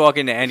 anytime you walk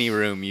into any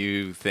room,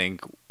 you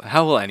think,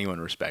 how will anyone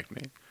respect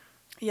me?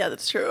 Yeah,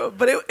 that's true.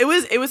 But it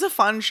was a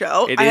fun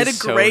show. It I had a is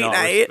so great not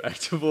night.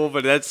 respectable,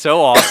 but that's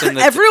so awesome.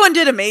 That Everyone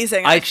did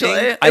amazing. Actually,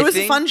 it was a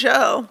think- fun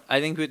show.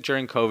 I think that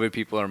during COVID,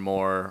 people are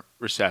more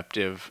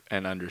receptive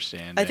and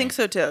understanding. I think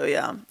so too.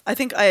 Yeah, I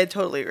think I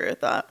totally agree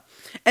with that.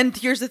 And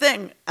here's the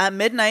thing: at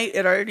midnight,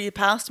 it already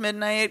passed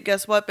midnight.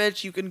 Guess what,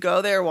 bitch? You can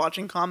go there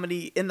watching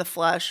comedy in the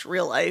flesh,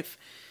 real life,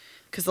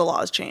 because the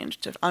laws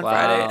changed on Wow.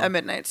 Friday at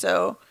midnight.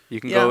 So You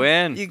can go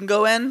in. You can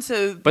go in.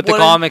 So, But the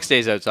comic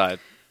stays outside.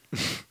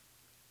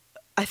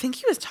 I think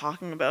he was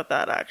talking about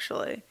that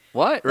actually.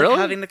 What? Like Really?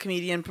 having the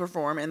comedian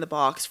perform in the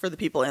box for the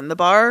people in the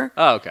bar.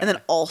 Oh, okay. And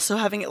then also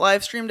having it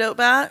live streamed out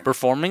back.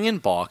 Performing in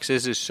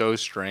boxes is so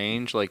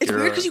strange. Like It's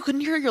weird because you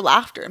couldn't hear your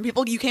laughter, and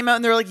you came out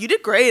and they were like, "You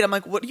did great." I'm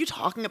like, "What are you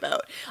talking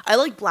about?" I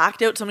like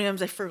blacked out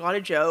sometimes. I forgot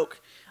a joke.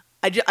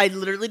 I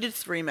literally did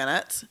 3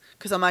 minutes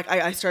because I'm like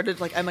I started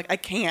like I'm like I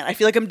can't. I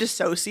feel like I'm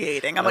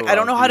dissociating. I'm like I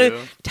don't know how to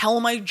tell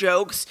my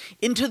jokes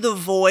into the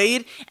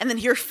void and then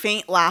hear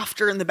faint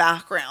laughter in the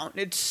background.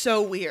 It's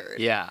so weird.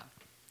 Yeah.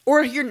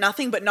 Or hear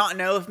nothing but not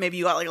know if maybe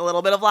you got like a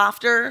little bit of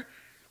laughter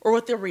or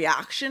what the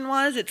reaction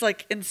was. It's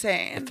like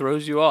insane. It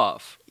throws you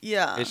off.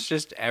 Yeah. It's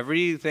just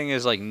everything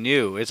is like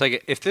new. It's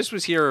like if this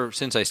was here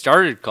since I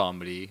started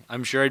comedy,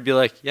 I'm sure I'd be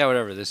like, yeah,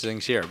 whatever, this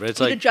thing's here. But it's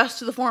You'd like, adjust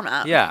to the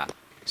format. yeah.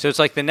 So it's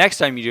like the next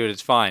time you do it,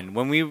 it's fine.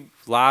 When we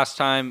last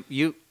time,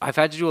 I've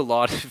had to do a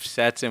lot of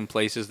sets in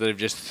places that have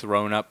just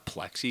thrown up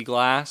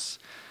plexiglass,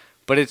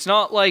 but it's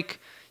not like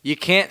you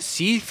can't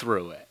see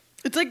through it.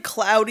 It's like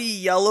cloudy,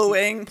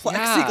 yellowing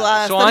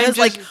plexiglass so that I'm has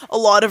like just- a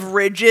lot of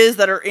ridges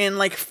that are in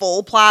like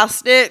full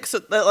plastic, so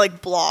that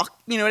like block.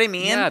 You know what I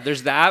mean? Yeah,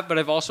 there's that, but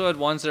I've also had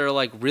ones that are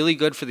like really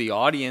good for the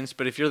audience.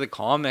 But if you're the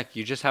comic,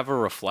 you just have a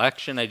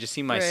reflection. I just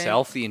see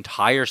myself the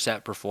entire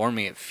set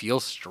performing. It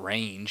feels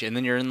strange, and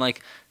then you're in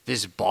like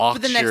this box.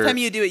 But the next time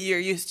you do it, you're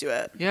used to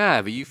it.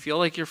 Yeah, but you feel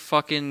like you're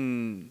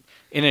fucking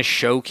in a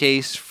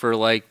showcase for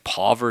like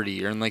poverty.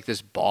 You're in like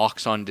this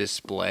box on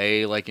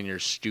display, like in your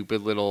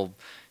stupid little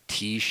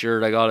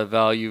T-shirt I got at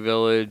Value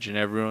Village, and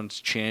everyone's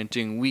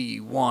chanting, "We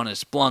want a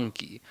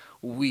Splunky.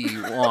 We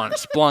want a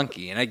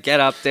Splunky." And I get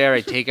up there,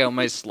 I take out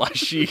my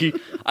slushie,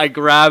 I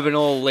grab an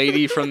old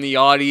lady from the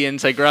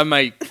audience, I grab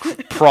my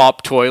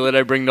prop toilet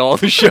I bring to all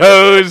the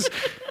shows.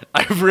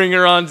 I bring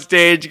her on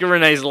stage, give her a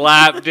nice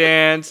lap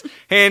dance,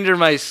 hand her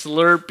my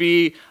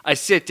Slurpee. I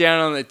sit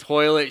down on the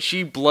toilet.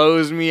 She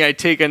blows me. I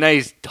take a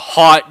nice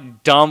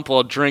hot dump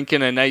while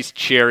drinking a nice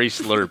cherry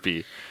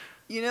Slurpee.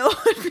 You know.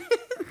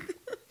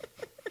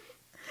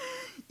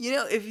 You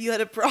know, if you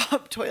had a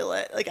prop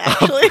toilet, like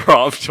actually,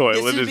 Prop this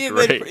toilet would is be a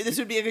great. good. This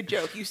would be a good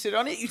joke. You sit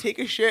on it, you take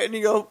a shit, and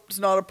you go, "It's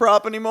not a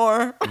prop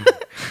anymore."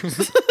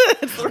 It's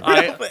the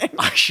real thing.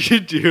 I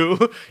should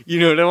do. You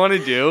know what I want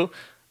to do?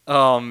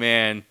 Oh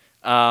man,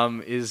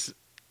 is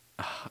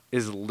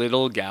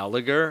Little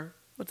Gallagher.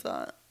 What's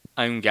that?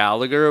 I'm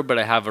Gallagher, but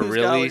I have a Who's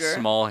really Gallagher?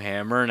 small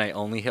hammer, and I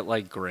only hit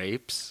like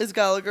grapes. Is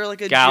Gallagher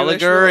like a Gallagher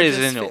Jewish is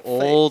religious an faith?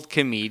 old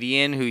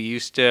comedian who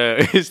used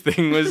to. His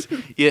thing was,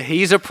 yeah,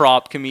 he's a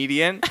prop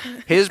comedian.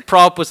 His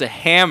prop was a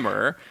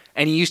hammer,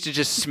 and he used to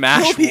just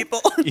smash Kill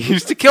people. He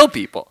used to kill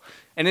people,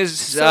 and his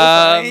So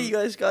funny. You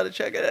guys got to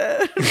check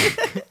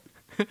it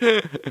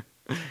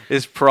out.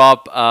 his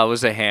prop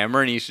was a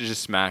hammer, and he used to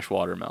just smash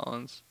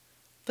watermelons.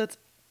 That's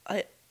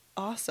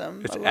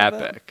awesome. It's I love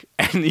it. epic,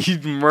 and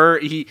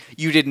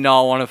you did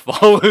not want to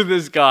follow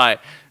this guy.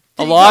 Did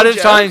A he lot tell of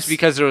times jokes?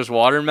 because there was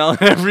watermelon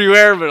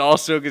everywhere, but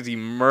also because he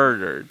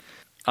murdered.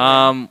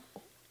 What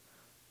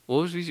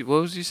was he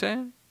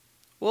saying?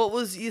 What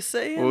was you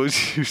saying? What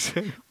was you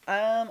saying?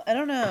 I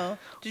don't know.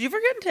 Did you ever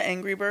get into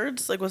Angry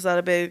Birds? Like, was that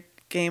a big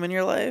game in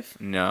your life?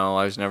 No,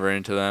 I was never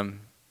into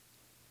them.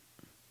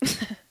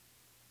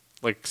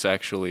 Like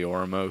sexually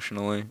or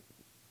emotionally.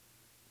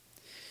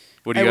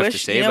 What do you have to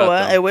say you know about what?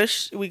 them? I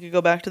wish we could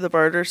go back to the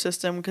barter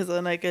system because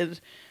then I could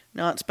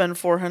not spend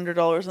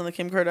 $400 on the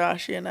Kim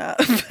Kardashian app.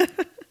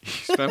 You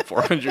spent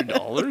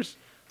 $400?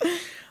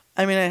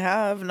 I mean, I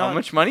have not. How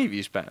much money have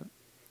you spent?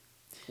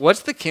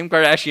 What's the Kim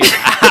Kardashian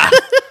app?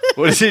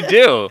 What does it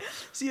do?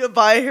 So you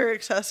buy her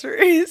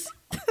accessories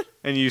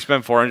And you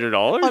spent $400?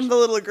 on the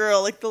little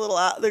girl, like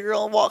the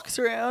girl walks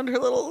around her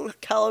little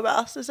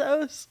Calabasas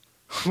house.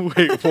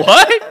 Wait,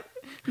 what?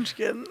 I'm just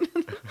kidding.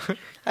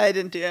 I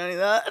didn't do any of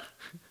that.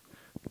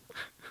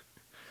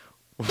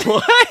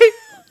 What?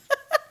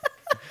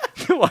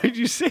 Why'd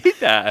you say I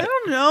that?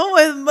 don't know.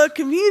 I'm a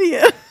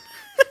comedian.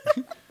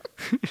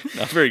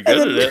 Not very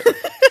good at it.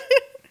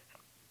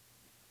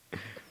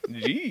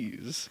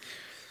 Jeez.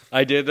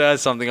 I did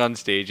something on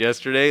stage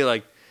yesterday.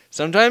 Like,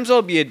 sometimes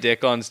I'll be a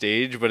dick on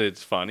stage, but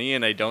it's funny,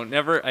 and I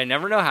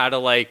never know how to,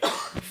 like,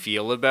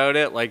 feel about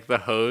it. Like, the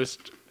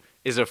host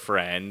is a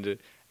friend,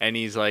 and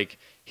he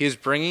was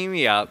bringing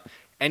me up,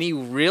 and he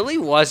really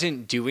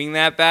wasn't doing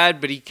that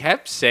bad, but he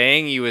kept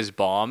saying he was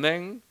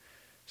bombing.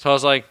 So I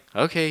was like,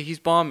 okay, he's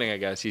bombing, I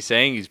guess. He's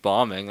saying he's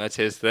bombing. That's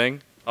his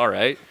thing. All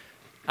right.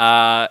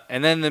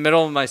 And then in the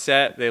middle of my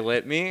set, they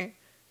lit me,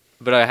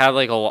 but I had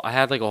like a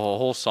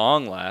whole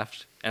song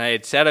left, and I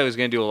had said I was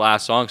gonna do a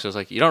last song, so I was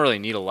like, you don't really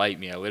need to light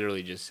me. I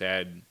literally just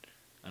said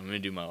I'm gonna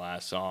do my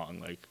last song.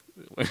 Like,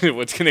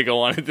 what's gonna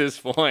go on at this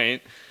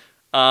point?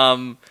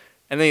 And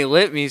then he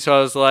lit me, so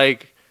I was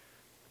like,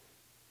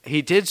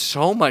 he did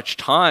so much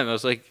time. I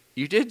was like,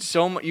 you did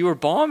so much. You were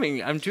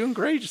bombing. I'm doing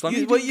great. Just let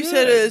me do What you good.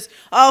 said is,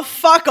 oh,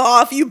 fuck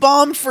off. You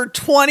bombed for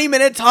 20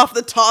 minutes off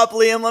the top,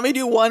 Liam. Let me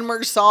do one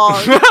more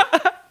song.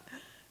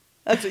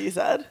 That's what you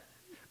said.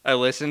 I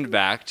listened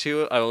back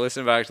to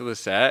the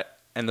set,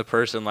 and the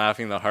person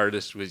laughing the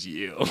hardest was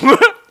you.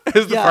 It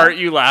was the part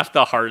you laughed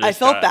the hardest I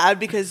felt at. bad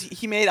because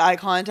he made eye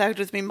contact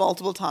with me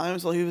multiple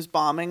times while he was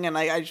bombing, and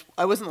I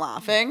wasn't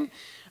laughing.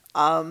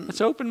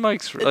 It's open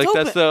mics. It's Like,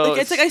 open. that's the.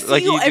 It's like I see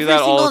like you do every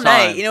that all single the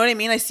time. night. You know what I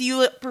mean? I see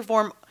you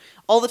perform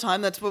all the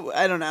time. That's what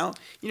I don't know.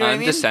 You know what I I'm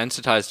mean?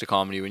 desensitized to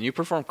comedy. When you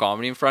perform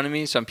comedy in front of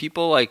me, some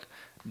people like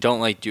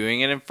don't like doing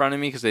it in front of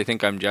me because they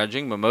think I'm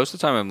judging. But most of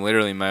the time, I'm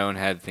literally in my own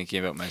head thinking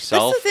about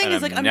myself. That's the thing and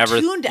is, like, I'm never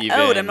tuned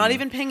out. I'm not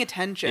even paying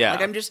attention. Yeah.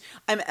 Like,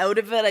 I'm out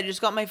of it. I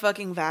just got my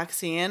fucking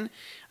vaccine.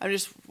 I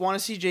just want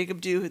to see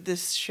Jacob do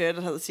this shit.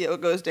 Let's see how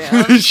it goes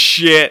down. His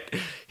shit.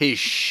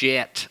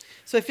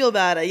 So I feel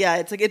bad. Yeah,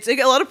 it's like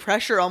a lot of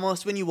pressure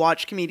almost when you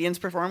watch comedians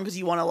perform because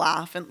you want to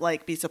laugh and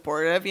like be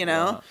supportive. You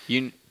know?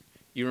 You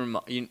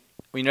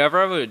never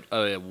have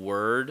a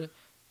word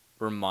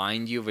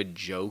remind you of a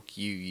joke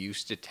you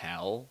used to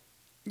tell.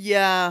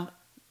 Yeah.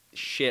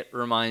 Shit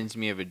reminds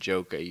me of a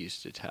joke I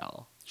used to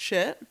tell.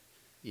 Shit.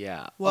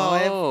 Yeah. Well,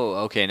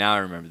 okay. Now I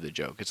remember the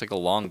joke. It's like a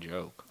long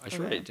joke. I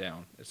should Okay. write it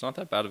down. It's not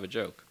that bad of a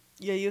joke.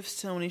 Yeah, you have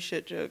so many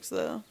shit jokes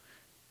though.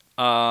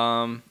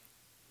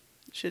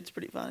 Shit's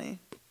pretty funny.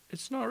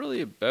 It's not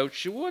really about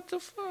shit. What the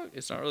fuck?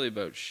 It's not really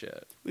about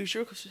shit. We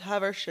should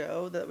have our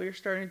show that we're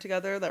starting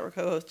together that we're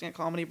co-hosting at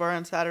Comedy Bar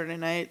on Saturday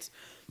nights.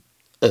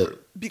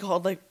 Be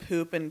called like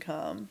Poop and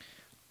Cum.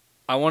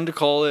 I wanted to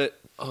call it.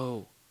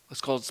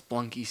 Let's call it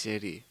Splunky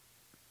City.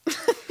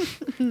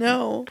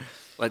 No.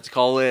 Let's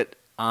call it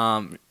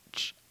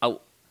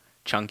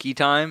Chunky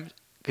Time,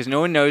 because no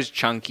one knows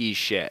chunky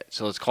shit.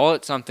 So let's call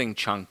it something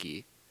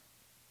chunky.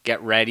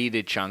 Get ready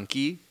to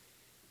chunky.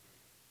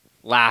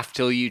 Laugh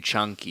till you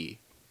chunky.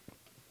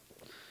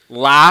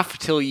 Laugh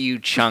till you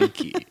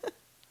chunky.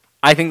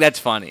 I think that's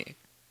funny.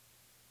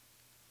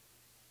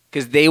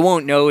 Because they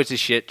won't know it's a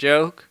shit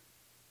joke.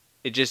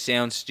 It just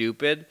sounds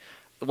stupid.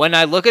 When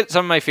I look at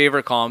some of my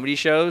favorite comedy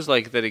shows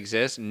like that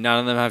exist, none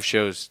of them have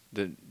shows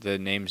the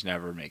names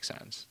never make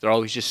sense. They're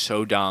always just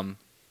so dumb,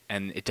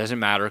 and it doesn't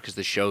matter because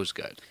the show's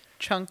good.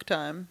 Chunk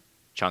Time.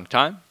 Chunk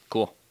Time?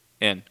 Cool.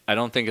 In. I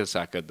don't think it's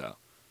that good, though.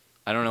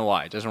 I don't know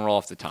why. It doesn't roll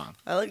off the tongue.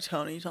 I like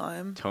Tony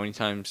Time. Tony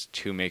Time's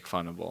too make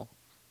funnable.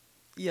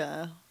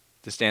 Yeah.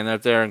 To stand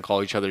up there and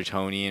call each other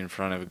Tony in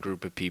front of a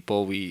group of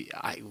people, we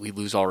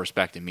lose all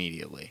respect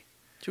immediately.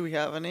 Do we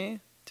have any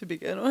to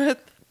begin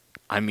with?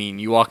 I mean,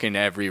 you walk into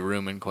every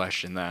room and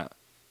question that.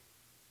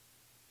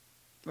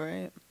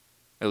 Right.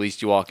 At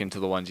least you walk into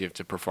the ones you have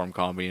to perform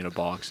comedy in a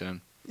box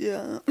in.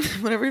 Yeah.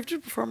 Whenever you have to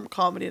perform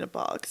comedy in a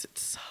box, it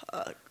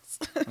sucks.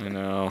 I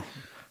know.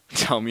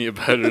 Tell me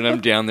about it.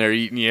 I'm down there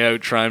eating you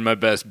out, trying my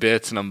best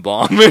bits, and I'm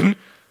bombing.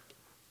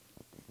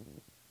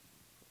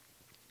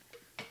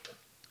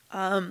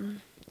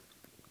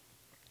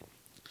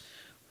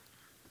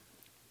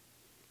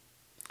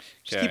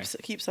 Just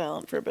keep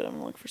silent for a bit. I'm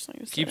gonna look for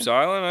something to say. Keep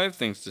silent. I have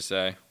things to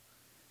say.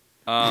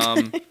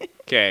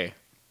 Okay.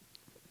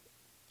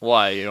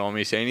 Why? You don't want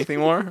me to say anything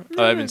more?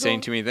 No, I've been go saying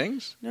on. too many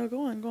things. No,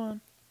 go on.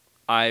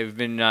 I've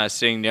been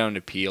sitting down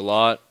to pee a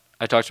lot.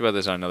 I talked about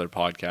this on another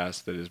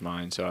podcast that is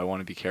mine, so I want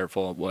to be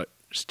careful of what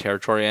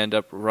territory I end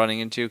up running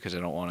into because I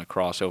don't want to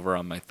cross over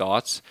on my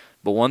thoughts.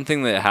 But one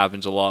thing that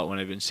happens a lot when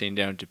I've been sitting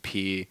down to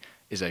pee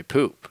is I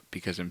poop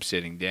because I'm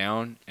sitting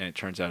down, and it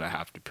turns out I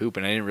have to poop,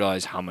 and I didn't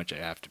realize how much I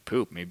have to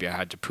poop. Maybe I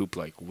had to poop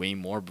like way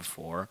more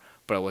before,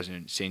 but I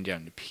wasn't sitting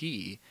down to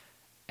pee.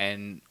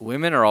 And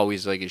women are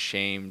always like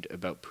ashamed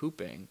about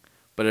pooping,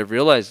 but I've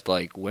realized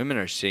like women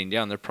are sitting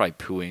down, they're probably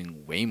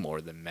pooing way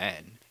more than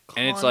men.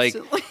 And it's like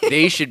Constantly.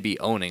 they should be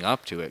owning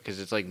up to it because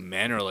it's like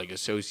men are like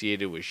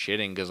associated with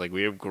shitting because like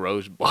we have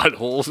gross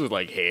buttholes with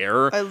like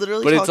hair. I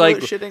literally but talk it's like,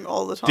 about shitting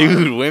all the time.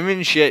 dude,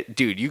 women shit.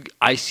 Dude,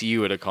 I see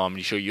you at a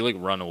comedy show. You like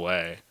run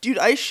away. Dude,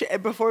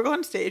 before going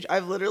on stage,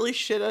 I've literally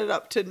shitted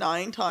up to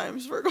 9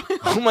 times for going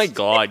on Oh my stage.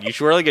 god, you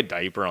should wear like a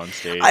diaper on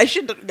stage. I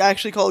should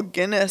actually call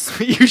Guinness.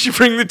 You should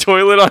bring the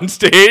toilet on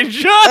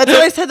stage. That's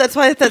what I said. That's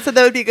why I said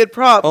that would be a good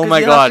prop. Oh 'cause my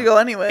you god! have to go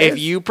anyways. If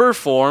you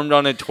performed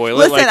on a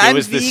toilet Listen, like it I'm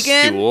was the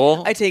vegan.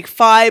 stool, I take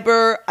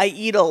fiber. I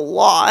eat a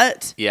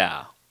lot.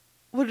 yeah,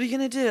 What are you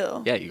gonna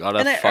do? yeah, you gotta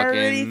And I fucking.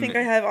 already think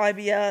I have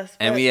IBS.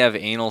 And but- we have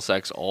anal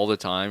sex all the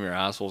time. Your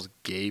asshole's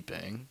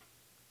gaping.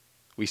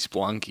 We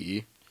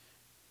splunky.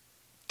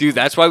 Dude,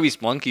 that's why we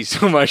splunky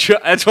so much.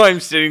 That's why I'm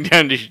sitting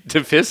down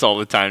to piss all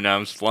the time now.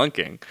 I'm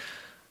splunking.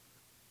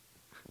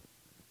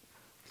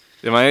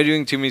 Am I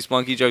doing too many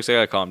splunky jokes? I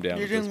gotta calm down.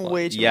 You're with this doing one.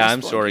 way too Yeah, many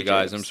I'm sorry, splunky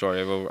guys. jokes. I'm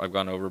sorry. I've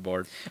gone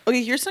overboard.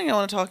 Okay, here's something I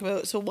want to talk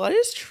about. So why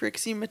does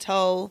Trixie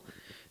Mattel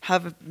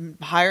have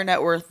a higher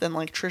net worth than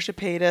like Trisha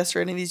Paytas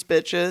or any of these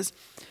bitches?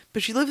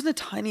 But she lives in a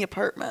tiny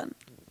apartment.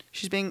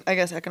 She's being, I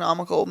guess,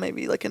 economical,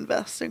 maybe like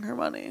investing her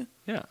money.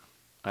 Yeah,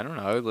 I don't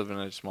know. I would live in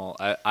a small.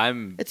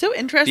 I'm It's so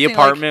interesting. the like-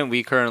 apartment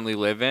we currently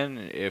live in.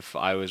 If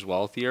I was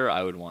wealthier,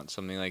 I would want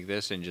something like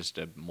this in just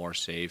a more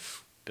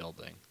safe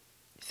building.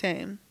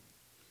 same.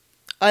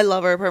 I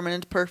love our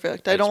apartment. It's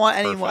perfect. I It's don't want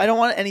any. perfect. I don't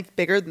want any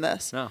bigger than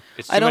this. No,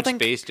 it's I too don't much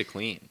think- space to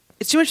clean.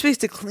 It's too much space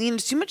to clean.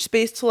 It's too much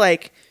space to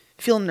like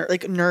feel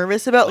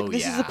nervous about. Like Oh,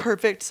 this is yeah. a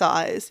perfect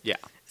size. Yeah.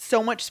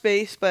 So much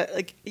space, but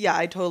like yeah,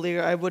 I totally.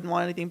 I wouldn't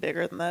want anything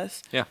bigger than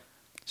this.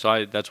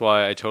 So that's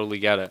why I totally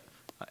get it.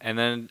 And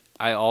then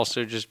I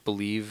also just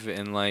believe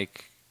in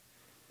like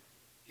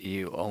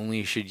you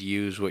only should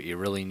use what you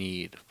really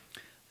need.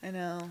 I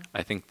know.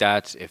 I think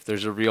that's if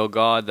there's a real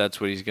God, that's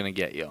what he's gonna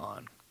get you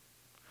on.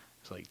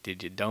 It's like,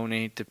 did you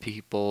donate to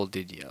people?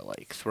 Did you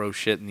like throw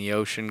shit in the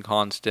ocean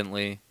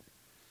constantly?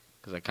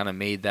 Because I kind of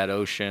made that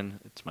ocean.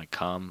 It's my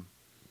cum.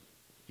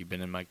 You've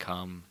been in my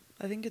cum.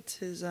 I think it's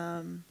his. What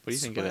What do you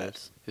think it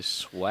is? His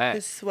sweat.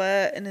 His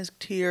sweat and his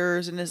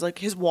tears and his like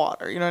his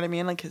water. You know what I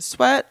mean? Like his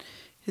sweat,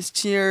 his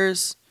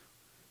tears,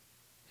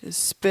 his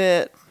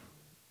spit.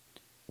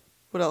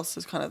 What else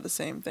is kind of the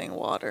same thing?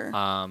 Water.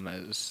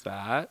 Is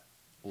that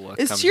what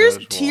Is comes tears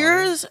out as water?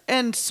 tears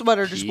and sweat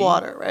are just Pee?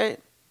 water, right?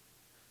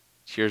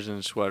 Tears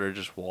and sweat are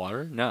just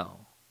water? No.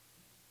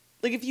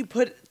 Like if you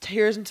put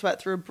tears and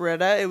sweat through a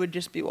Brita, it would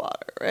just be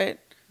water, right?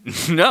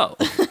 No.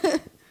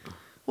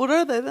 What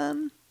are they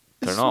then?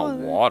 They're It's not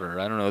water.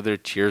 I don't know. They're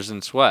tears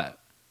and sweat.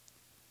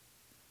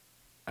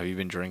 Have you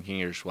been drinking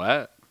your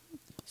sweat?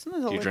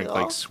 Sometimes Do I'll you lick drink it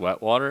like off.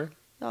 sweat water?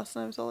 No,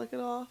 sometimes I'll lick it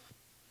off.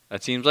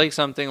 That seems like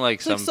something like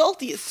It's some. like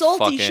salty. It's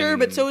salty, sure,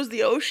 but fucking- so is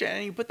the ocean.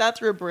 And you put that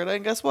through a Brita,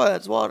 and guess what?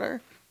 It's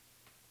water.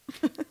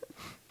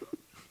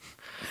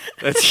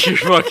 That's your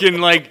fucking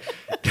like.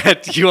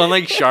 That's you on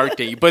like Shark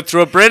Tank. You put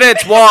through a Brita,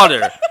 it's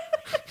water.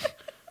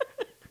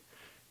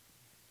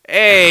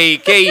 Hey,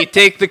 okay, you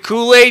take the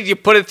Kool-Aid, you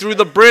put it through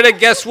the Brita,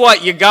 guess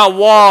what? You got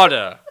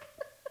water.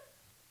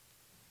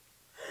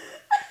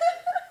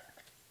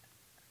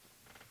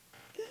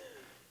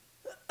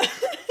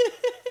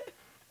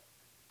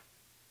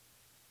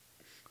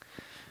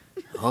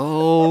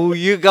 Oh,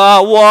 you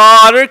got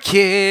water,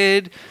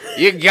 kid.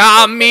 You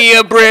got me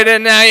a Brita,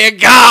 now you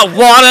got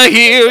water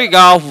here. You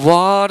got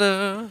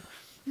water.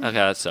 Okay,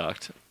 that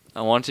sucked.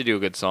 I want to do a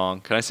good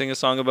song. Can I sing a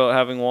song about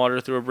having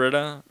water through a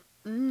Brita?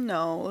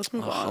 No, let's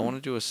move I on. want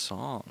to do a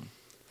song.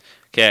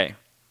 Okay.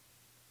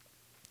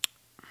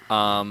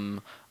 I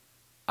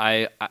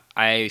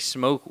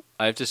smoke.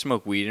 I have to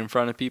smoke weed in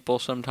front of people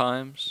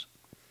sometimes,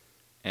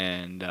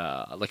 and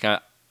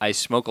I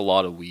smoke a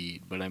lot of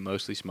weed, but I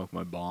mostly smoke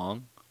my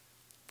bong.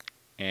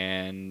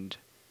 And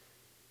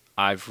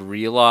I've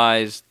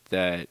realized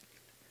that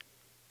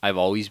I've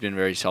always been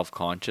very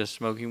self-conscious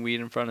smoking weed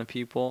in front of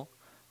people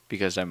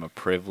because I'm a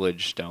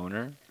privileged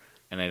stoner,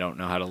 and I don't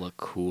know how to look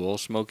cool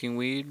smoking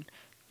weed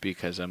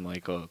because I'm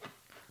like a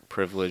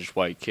privileged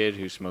white kid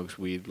who smokes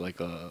weed like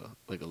a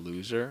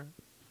loser.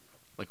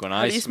 Like when How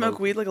I do you smoke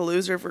weed like a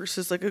loser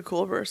versus like a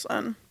cool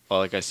person? well,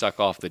 like I suck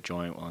off the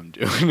joint while I'm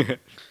doing it.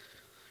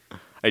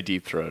 I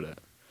deep throat it.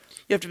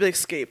 You have to be like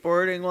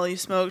skateboarding while you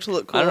smoke to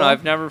look cool. I don't know.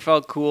 I've never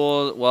felt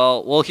cool.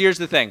 Well. Here's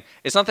the thing.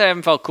 It's not that I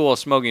haven't felt cool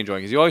smoking a joint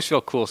because you always feel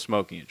cool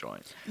smoking a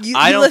joint.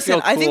 I don't listen.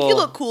 feel I think you cool-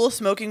 look cool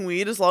smoking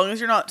weed as long as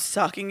you're not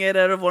sucking it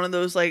out of one of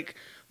those like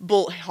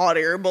hot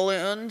air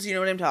balloons. You know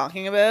what I'm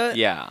talking about?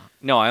 Yeah.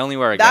 No, I only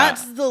wear a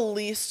That's gas. the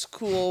least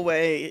cool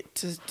way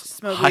to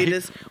smoke I- weed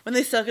is when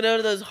they suck it out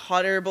of those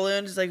hot air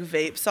balloons. It's like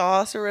vape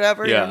sauce or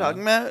whatever. You know what I'm Yeah.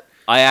 talking about?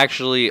 I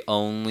actually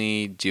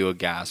only do a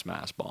gas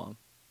mask bong.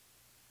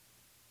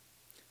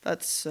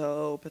 That's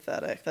so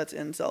pathetic. That's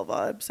incel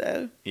vibes.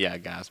 Eh? Yeah,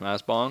 gas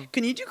mask bong.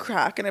 Can you do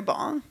crack in a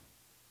bong?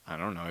 I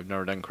don't know. I've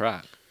never done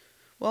crack.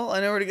 Well, I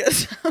know where to get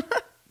some.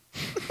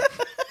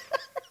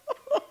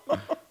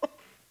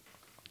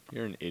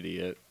 You're an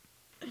idiot.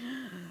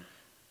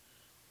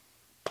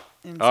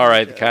 Inside All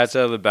right, the jokes. cat's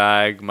out of the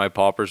bag. My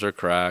poppers are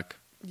crack.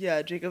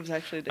 Yeah, Jacob's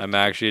actually addicted. I'm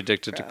actually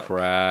addicted to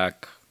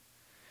crack.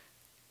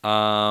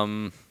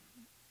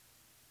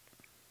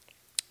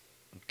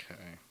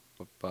 Okay.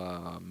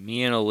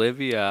 Me and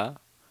Olivia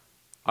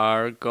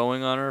are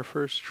going on our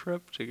first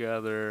trip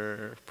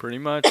together, pretty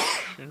much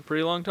in a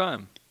pretty long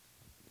time.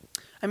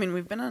 I mean,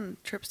 we've been on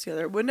trips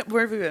together.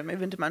 Where have we been? We've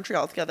been to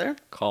Montreal together.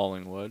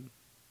 Collingwood.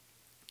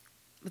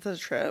 Was that a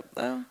trip,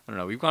 though? I don't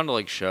know. We've gone to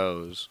like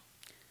shows.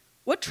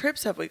 What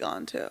trips have we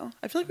gone to?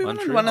 I feel like we went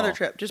on Montreal. one other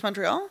trip. Just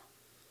Montreal?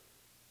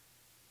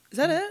 Is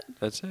that it?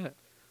 That's it.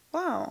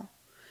 Wow.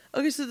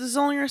 Okay, so this is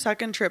only our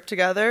second trip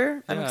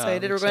together. I'm Yeah,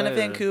 excited. I'm We're going to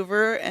excited.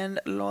 Vancouver and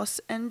Los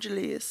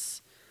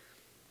Angeles.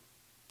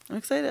 I'm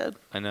excited.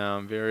 I know.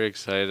 I'm very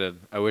excited.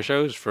 I wish I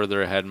was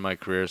further ahead in my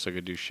career so I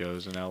could do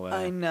shows in LA.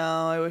 I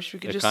know. I wish we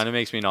could It just... kind of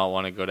makes me not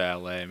want to go to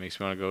LA. It makes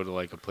me want to go to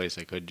like a place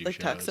I could do Like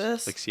shows.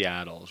 Texas? Like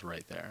Seattle's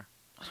right there.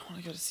 I don't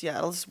want to go to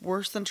Seattle. It's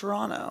worse than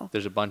Toronto.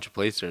 There's a bunch of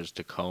places. There's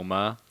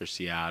Tacoma. There's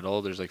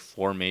Seattle. There's like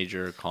 4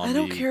 major comedy. I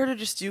don't care to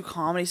just do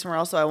comedy somewhere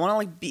else. Though. I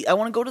want to I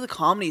want to go to the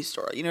Comedy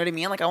Store. You know what I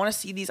mean? Like I want to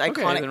see these iconic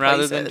Okay, then rather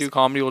places. than do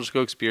comedy, we'll just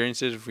go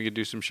experience it. If we could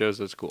do some shows,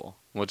 that's cool.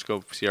 Let's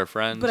go see our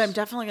friends. But I'm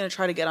definitely going to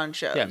try to get on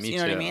shows. Yeah, me You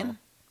know too. what I mean?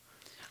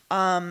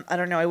 I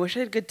don't know. I wish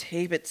I had good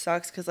tape. It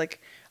sucks because like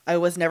I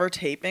was never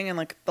taping, and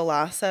like the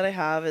last set I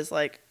have is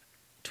like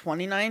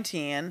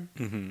 2019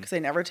 because I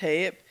never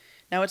tape.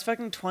 Now it's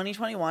fucking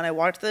 2021. I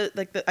watch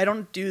I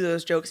don't do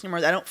those jokes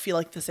anymore. I don't feel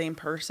like the same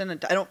person.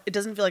 It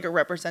doesn't feel like a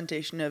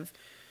representation of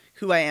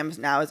who I am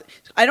now.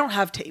 I don't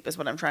have tape is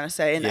what I'm trying to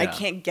say. And I Yeah.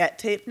 can't get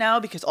tape now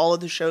because all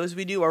of the shows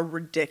we do are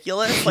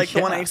ridiculous. Like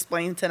the one I Yeah.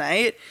 explained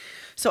tonight.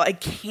 So I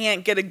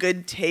can't get a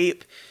good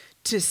tape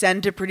to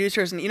send to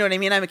producers. And you know what I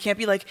mean? I can't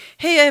be like,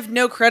 hey, I have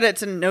no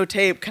credits and no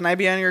tape. Can I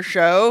be on your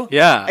show?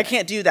 Yeah. I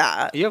can't do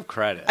that. You have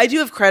credit. I do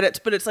have credits,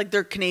 but it's like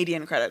they're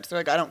Canadian credits. They're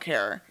like, I don't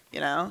care, you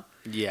know?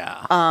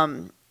 Yeah.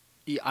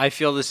 Yeah, I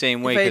feel the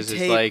same way if I because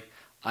it's tape- like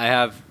I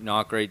have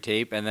not great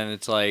tape, and then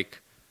it's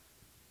like,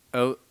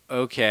 oh,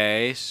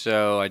 okay,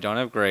 so I don't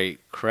have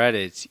great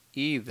credits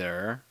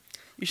either.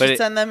 You But should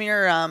send them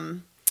your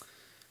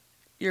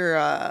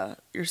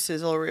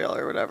sizzle reel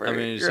or whatever. I'm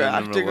gonna your send them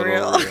a acting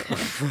little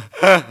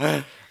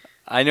reel.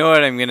 I know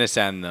what I'm gonna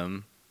send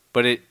them,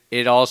 but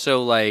it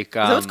also like Is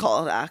that what it's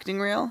called? Acting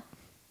reel?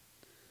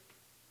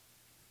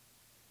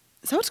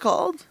 Is that what it's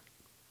called?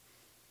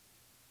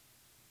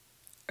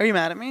 Are you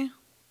mad at me?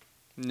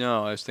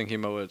 No, I was thinking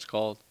about what it's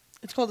called.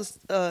 It's called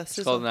a It's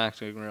sizzle. called an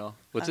acting reel.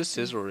 What's a Acting.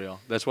 sizzle reel?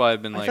 That's why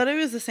I've been I like, thought it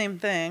was the same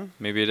thing.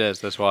 maybe it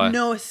is. That's why.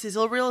 No, a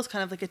sizzle reel is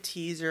kind of like a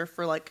teaser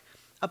for like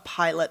a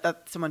pilot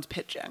that someone's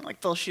pitching. Like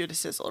they'll shoot a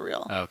sizzle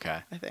reel. Okay.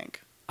 I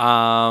think.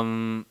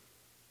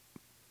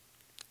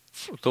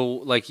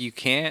 Like you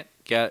can't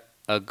get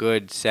a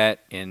good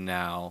set in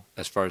now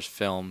as far as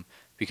film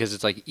because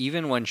it's like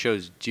even when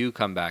shows do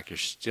come back, you're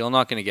still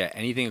not going to get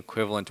anything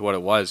equivalent to what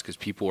it was because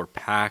people were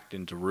packed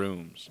into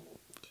rooms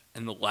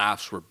and the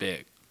laughs were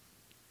big.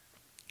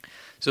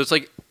 So it's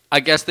like I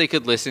guess they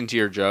could listen to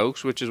your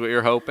jokes, which is what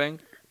you're hoping,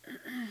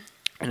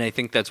 and I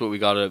think that's what we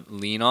got to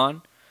lean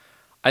on.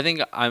 I think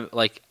I'm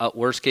like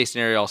worst case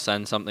scenario, I'll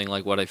send something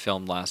like what I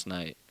filmed last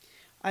night.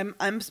 I'm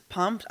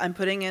pumped. I'm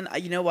putting in.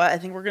 You know what? I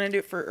think we're gonna do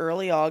it for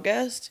early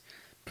August.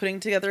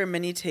 Putting together a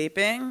mini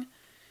taping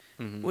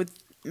with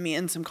me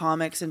and some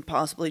comics and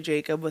possibly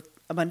Jacob with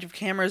a bunch of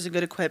cameras and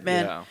good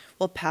equipment. Yeah.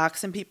 We'll pack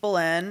some people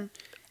in,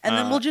 and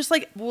then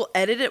we'll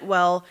edit it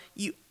well.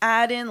 You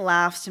add in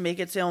laughs to make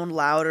it sound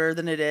louder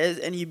than it is,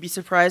 and you'd be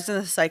surprised in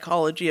the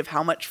psychology of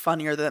how much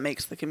funnier that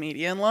makes the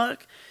comedian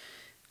look.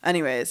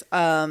 Anyways,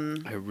 I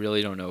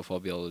really don't know if I'll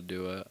be able to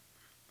do it.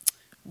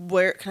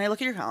 where can I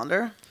look at your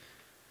calendar?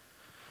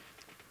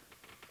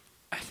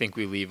 I think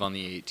we leave on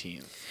the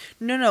 18th.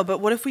 No, but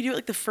what if we do it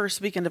like the first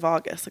weekend of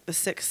August, like the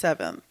 6th,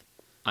 7th?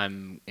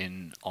 I'm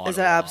in Ottawa. Is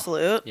that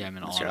absolute? Yeah, I'm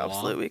in That's Ottawa. your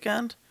absolute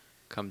weekend?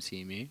 Come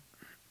see me.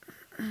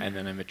 And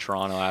then I'm at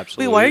Toronto Wait,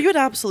 Absolute. why are you at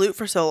Absolute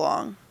for so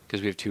long?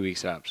 Because we have 2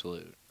 weeks at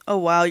Absolute. Oh,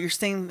 wow. You're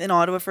staying in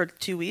Ottawa for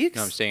 2 weeks?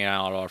 No, I'm staying in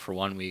Ottawa for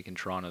 1 week and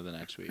Toronto the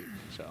next week.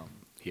 So,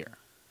 here.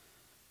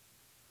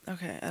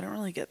 Okay, I don't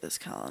really get this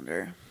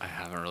calendar. I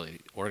haven't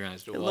really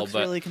organized it It well, looks but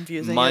really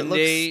confusing.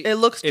 Monday, it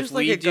looks just if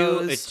like we it do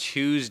goes. a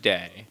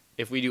Tuesday,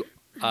 if we do...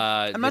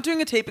 I'm not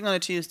doing a taping on a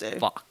Tuesday.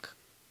 Fuck.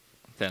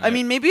 Then I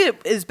mean, maybe it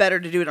is better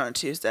to do it on a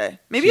Tuesday.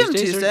 Maybe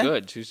Tuesdays on a Tuesday. are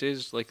good.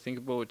 Tuesdays, like, think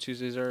about what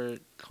Tuesdays are.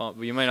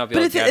 You might not be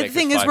But able to get it. the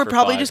thing 'cause is, 5 we're for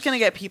probably 5's- just going to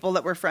get people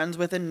that we're friends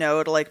with and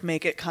know to, like,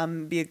 make it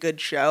come be a good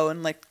show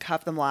and, like,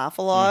 have them laugh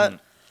a lot.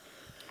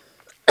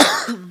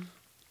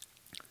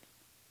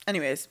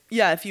 Anyways,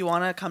 yeah, if you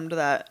want to come to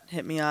that,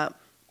 hit me up.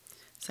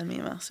 Send me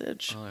a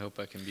message. Well, I hope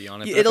I can be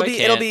on it. Yeah, but it'll if I be-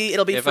 can't-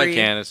 it'll be if free. I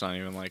can, it's not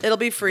even like It'll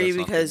be free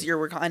that's because nothing.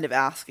 you're kind of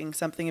asking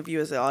something of you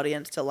as the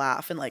audience to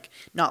laugh and, like,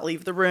 not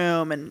leave the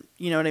room and,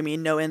 you know what I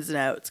mean, no ins and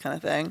outs kind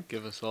of thing.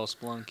 Give us all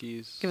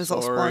splunkies. Give us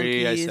all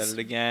Sorry, I splunkies. said it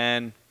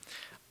again.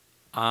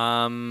 Do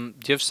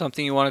you have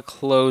something you want to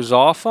close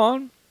off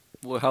on?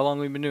 How long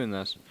have we been doing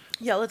this?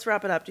 Yeah, let's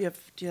wrap it up. Do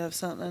you have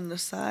something to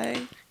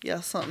say?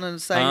 Yeah, something to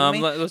say. Let's Do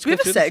we go have a through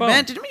the phone.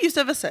 segment? Didn't we used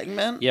to have a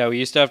segment? Yeah, we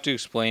used to have to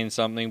explain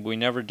something, but we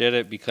never did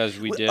it because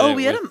we did. Oh,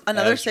 we had with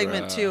another Ezra.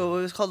 segment too.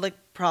 It was called like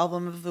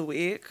Problem of the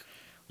Week.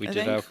 We I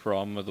did think. have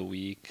problem of the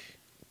week.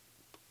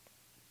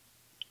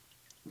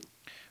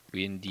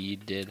 We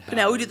indeed did have. But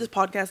now we do this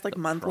podcast like the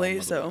monthly. problem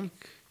of the So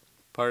week.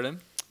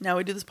 Pardon? now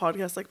we do this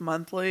podcast like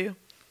monthly.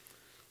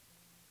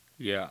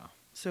 Yeah.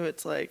 So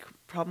it's like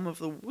Problem of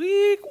the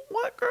Week.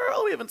 What,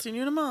 girl? We haven't seen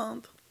you in a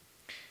month.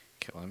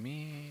 Okay, let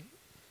me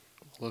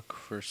look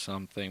for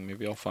something.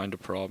 Maybe I'll find a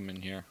problem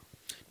in here.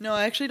 No,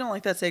 I actually don't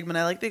like that segment.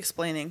 I like the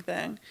explaining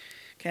thing.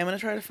 Okay, I'm gonna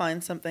try to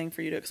find something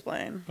for you to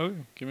explain. Okay,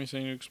 give me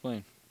something to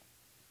explain.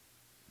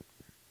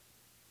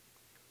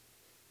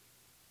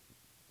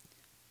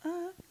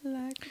 I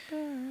like a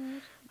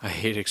bird. I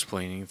hate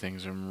explaining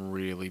things. I'm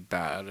really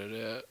bad at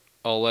it.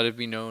 I'll let it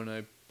be known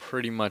I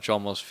pretty much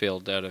almost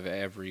failed out of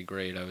every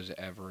grade I was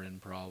ever in,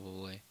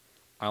 probably.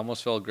 I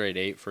almost failed grade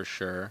 8 for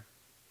sure.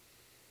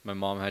 My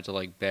mom had to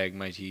like beg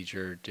my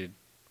teacher to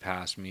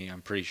pass me.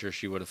 I'm pretty sure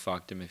she would have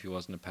fucked him if he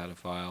wasn't a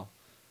pedophile.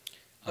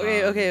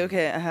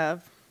 Okay. I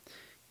have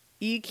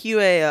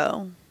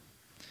EQAO.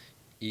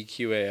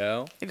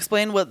 EQAO?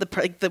 Explain what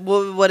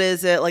what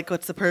is it? Like,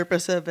 what's the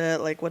purpose of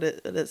it? Like, what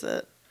is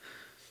it?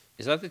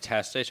 Is that the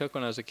test I took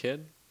when I was a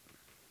kid?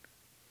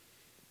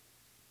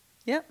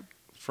 Yep.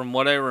 From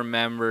what I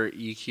remember,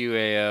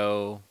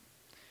 EQAO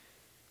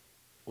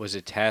was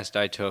a test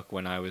I took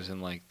when I was in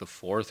like the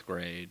 4th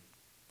grade.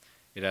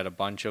 It had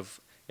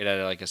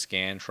like a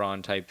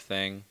Scantron type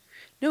thing.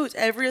 No, it's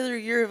every other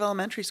year of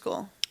elementary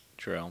school.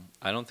 True.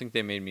 I don't think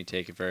they made me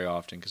take it very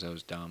often because I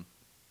was dumb.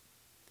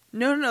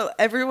 No.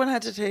 Everyone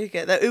had to take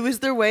it. It was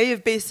their way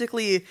of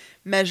basically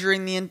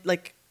measuring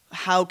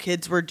how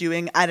kids were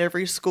doing at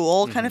every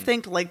school kind of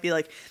thing, to like be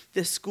like,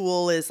 this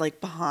school is like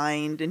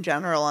behind in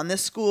general on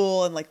this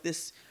school, and like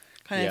this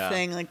kind of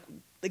thing, like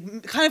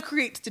kind of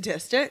create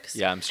statistics.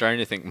 Yeah, I'm starting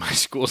to think my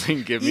school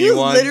didn't give me You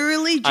one.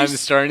 literally just... I'm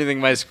starting to think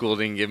my school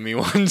didn't give me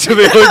one, so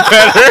they look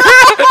better.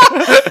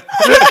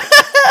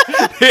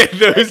 In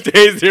those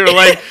days, they were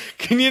like,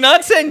 "Can you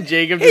not send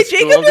Jacob to school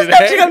Jacob today?" doesn't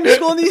have to come to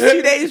school in these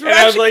 2 days. And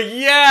I was like,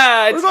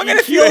 "Yeah, it's we're going on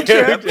a field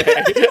trip."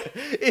 day.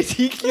 It's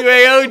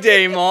EQAO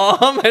day,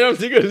 Mom. I don't have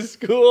to go to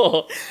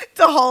school. It's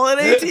a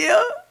holiday to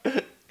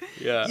you.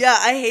 Yeah. Yeah,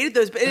 I hated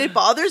those, but it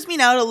bothers me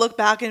now to look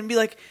back and be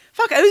like,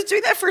 fuck, I was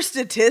doing that for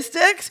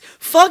statistics?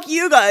 Fuck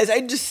you guys. I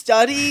just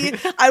study.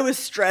 I was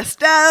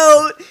stressed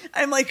out.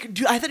 I'm like,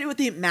 I thought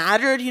it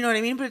mattered, you know what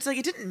I mean? But it's like,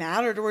 it didn't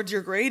matter towards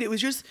your grade. It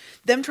was just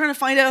them trying to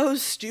find out how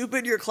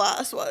stupid your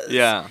class was.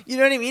 Yeah. You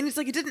know what I mean? It's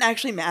like, it didn't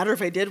actually matter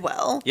if I did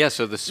well. Yeah,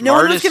 so the smartest No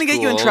one was going to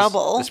get you in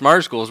trouble. The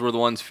smarter schools were the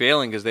ones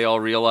failing because they all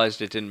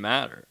realized it didn't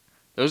matter.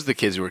 Those are the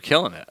kids who were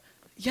killing it.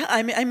 Yeah,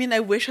 I mean, I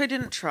wish I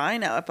didn't try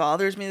now. It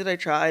bothers me that I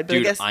tried, but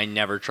Dude, I guess... I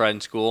never tried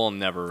in school. I'll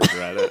never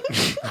regret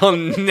it. I'll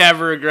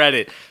never regret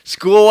it.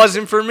 School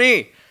wasn't for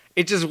me.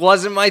 It just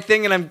wasn't my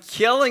thing, and I'm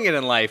killing it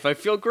in life. I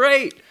feel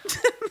great.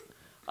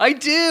 I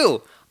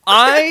do.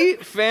 I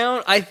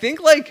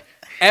think, like,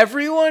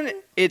 everyone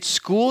at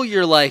school,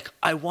 you're like,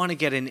 I want to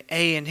get an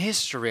A in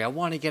history. I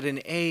want to get an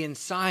A in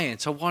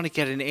science. I want to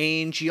get an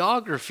A in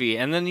geography.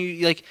 And then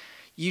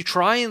you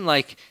try and,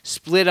 like,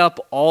 split up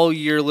all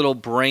your little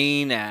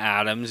brain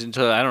atoms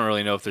into, I don't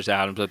really know if there's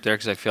atoms up there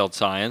because I failed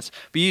science,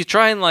 but you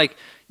try and, like,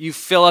 you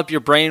fill up your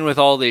brain with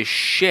all this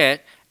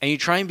shit, and you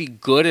try and be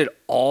good at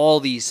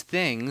all these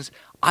things.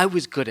 I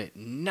was good at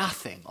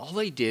nothing. All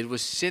I did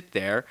was sit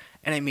there,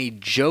 and I made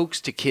jokes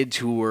to kids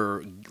who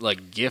were,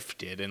 like,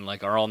 gifted and,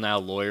 like, are all now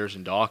lawyers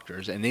and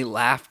doctors, and they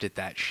laughed at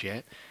that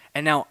shit.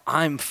 And now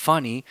I'm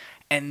funny,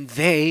 and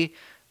they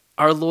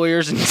are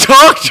lawyers and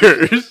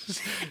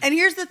doctors. And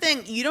here's the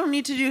thing. You don't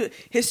need to do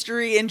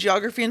history and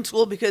geography in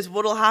school, because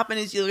what will happen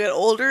is you'll get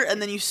older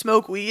and then you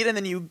smoke weed and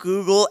then you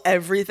Google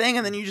everything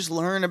and then you just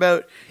learn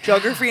about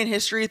geography and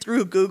history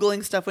through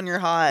Googling stuff when you're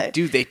high.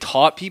 Dude, they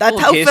taught people That's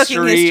how fucking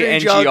history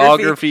and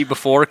geography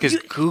before because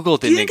Google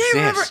didn't exist. Do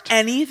you think I remember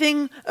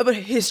anything about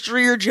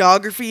history or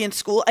geography in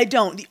school? I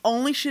don't. The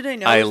only shit I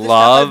know is the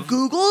stuff I've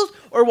Googled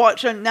or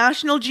watched on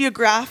National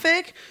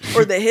Geographic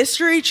or the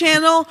History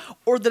Channel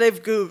or that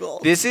I've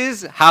Googled. This is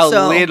how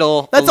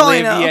little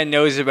Olivia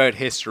knows about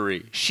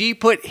history. She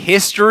put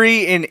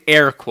history in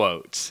air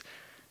quotes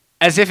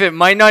as if it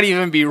might not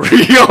even be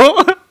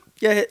real.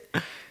 Yeah,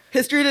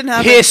 history didn't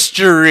happen.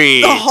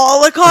 History. The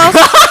Holocaust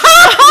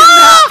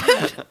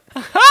didn't happen.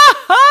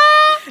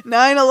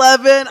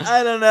 9/11,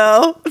 I don't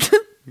know.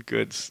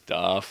 Good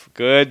stuff.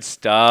 Good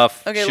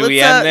stuff. Okay, Should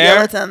we end there? Yeah,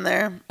 let's end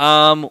there.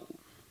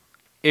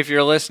 If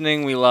you're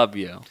listening, we love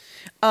you.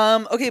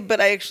 Okay,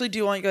 but I actually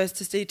do want you guys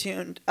to stay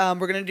tuned. We're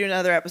going to do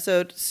another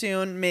episode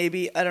soon,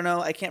 maybe. I don't know.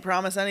 I can't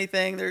promise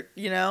anything.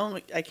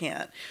 I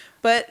can't.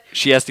 But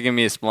she has to give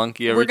me a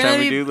Splunky every time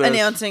we do this. We're going to be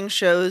announcing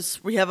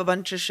shows. We have a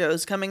bunch of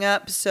shows coming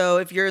up. So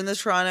if you're in the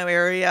Toronto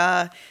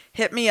area,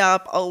 hit me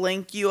up. I'll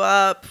link you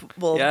up.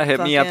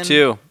 Hit me up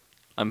too.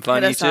 I'm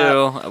funny us too.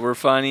 up. We're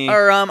funny.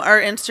 Our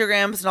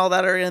Instagrams and all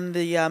that are in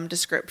the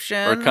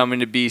description. We're coming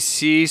to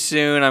BC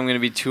soon. I'm going to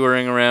be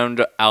touring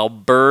around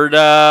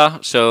Alberta.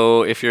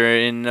 So if you're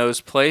in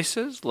those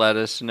places, let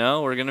us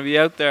know. We're going to be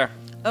out there.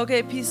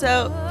 Okay, peace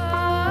out.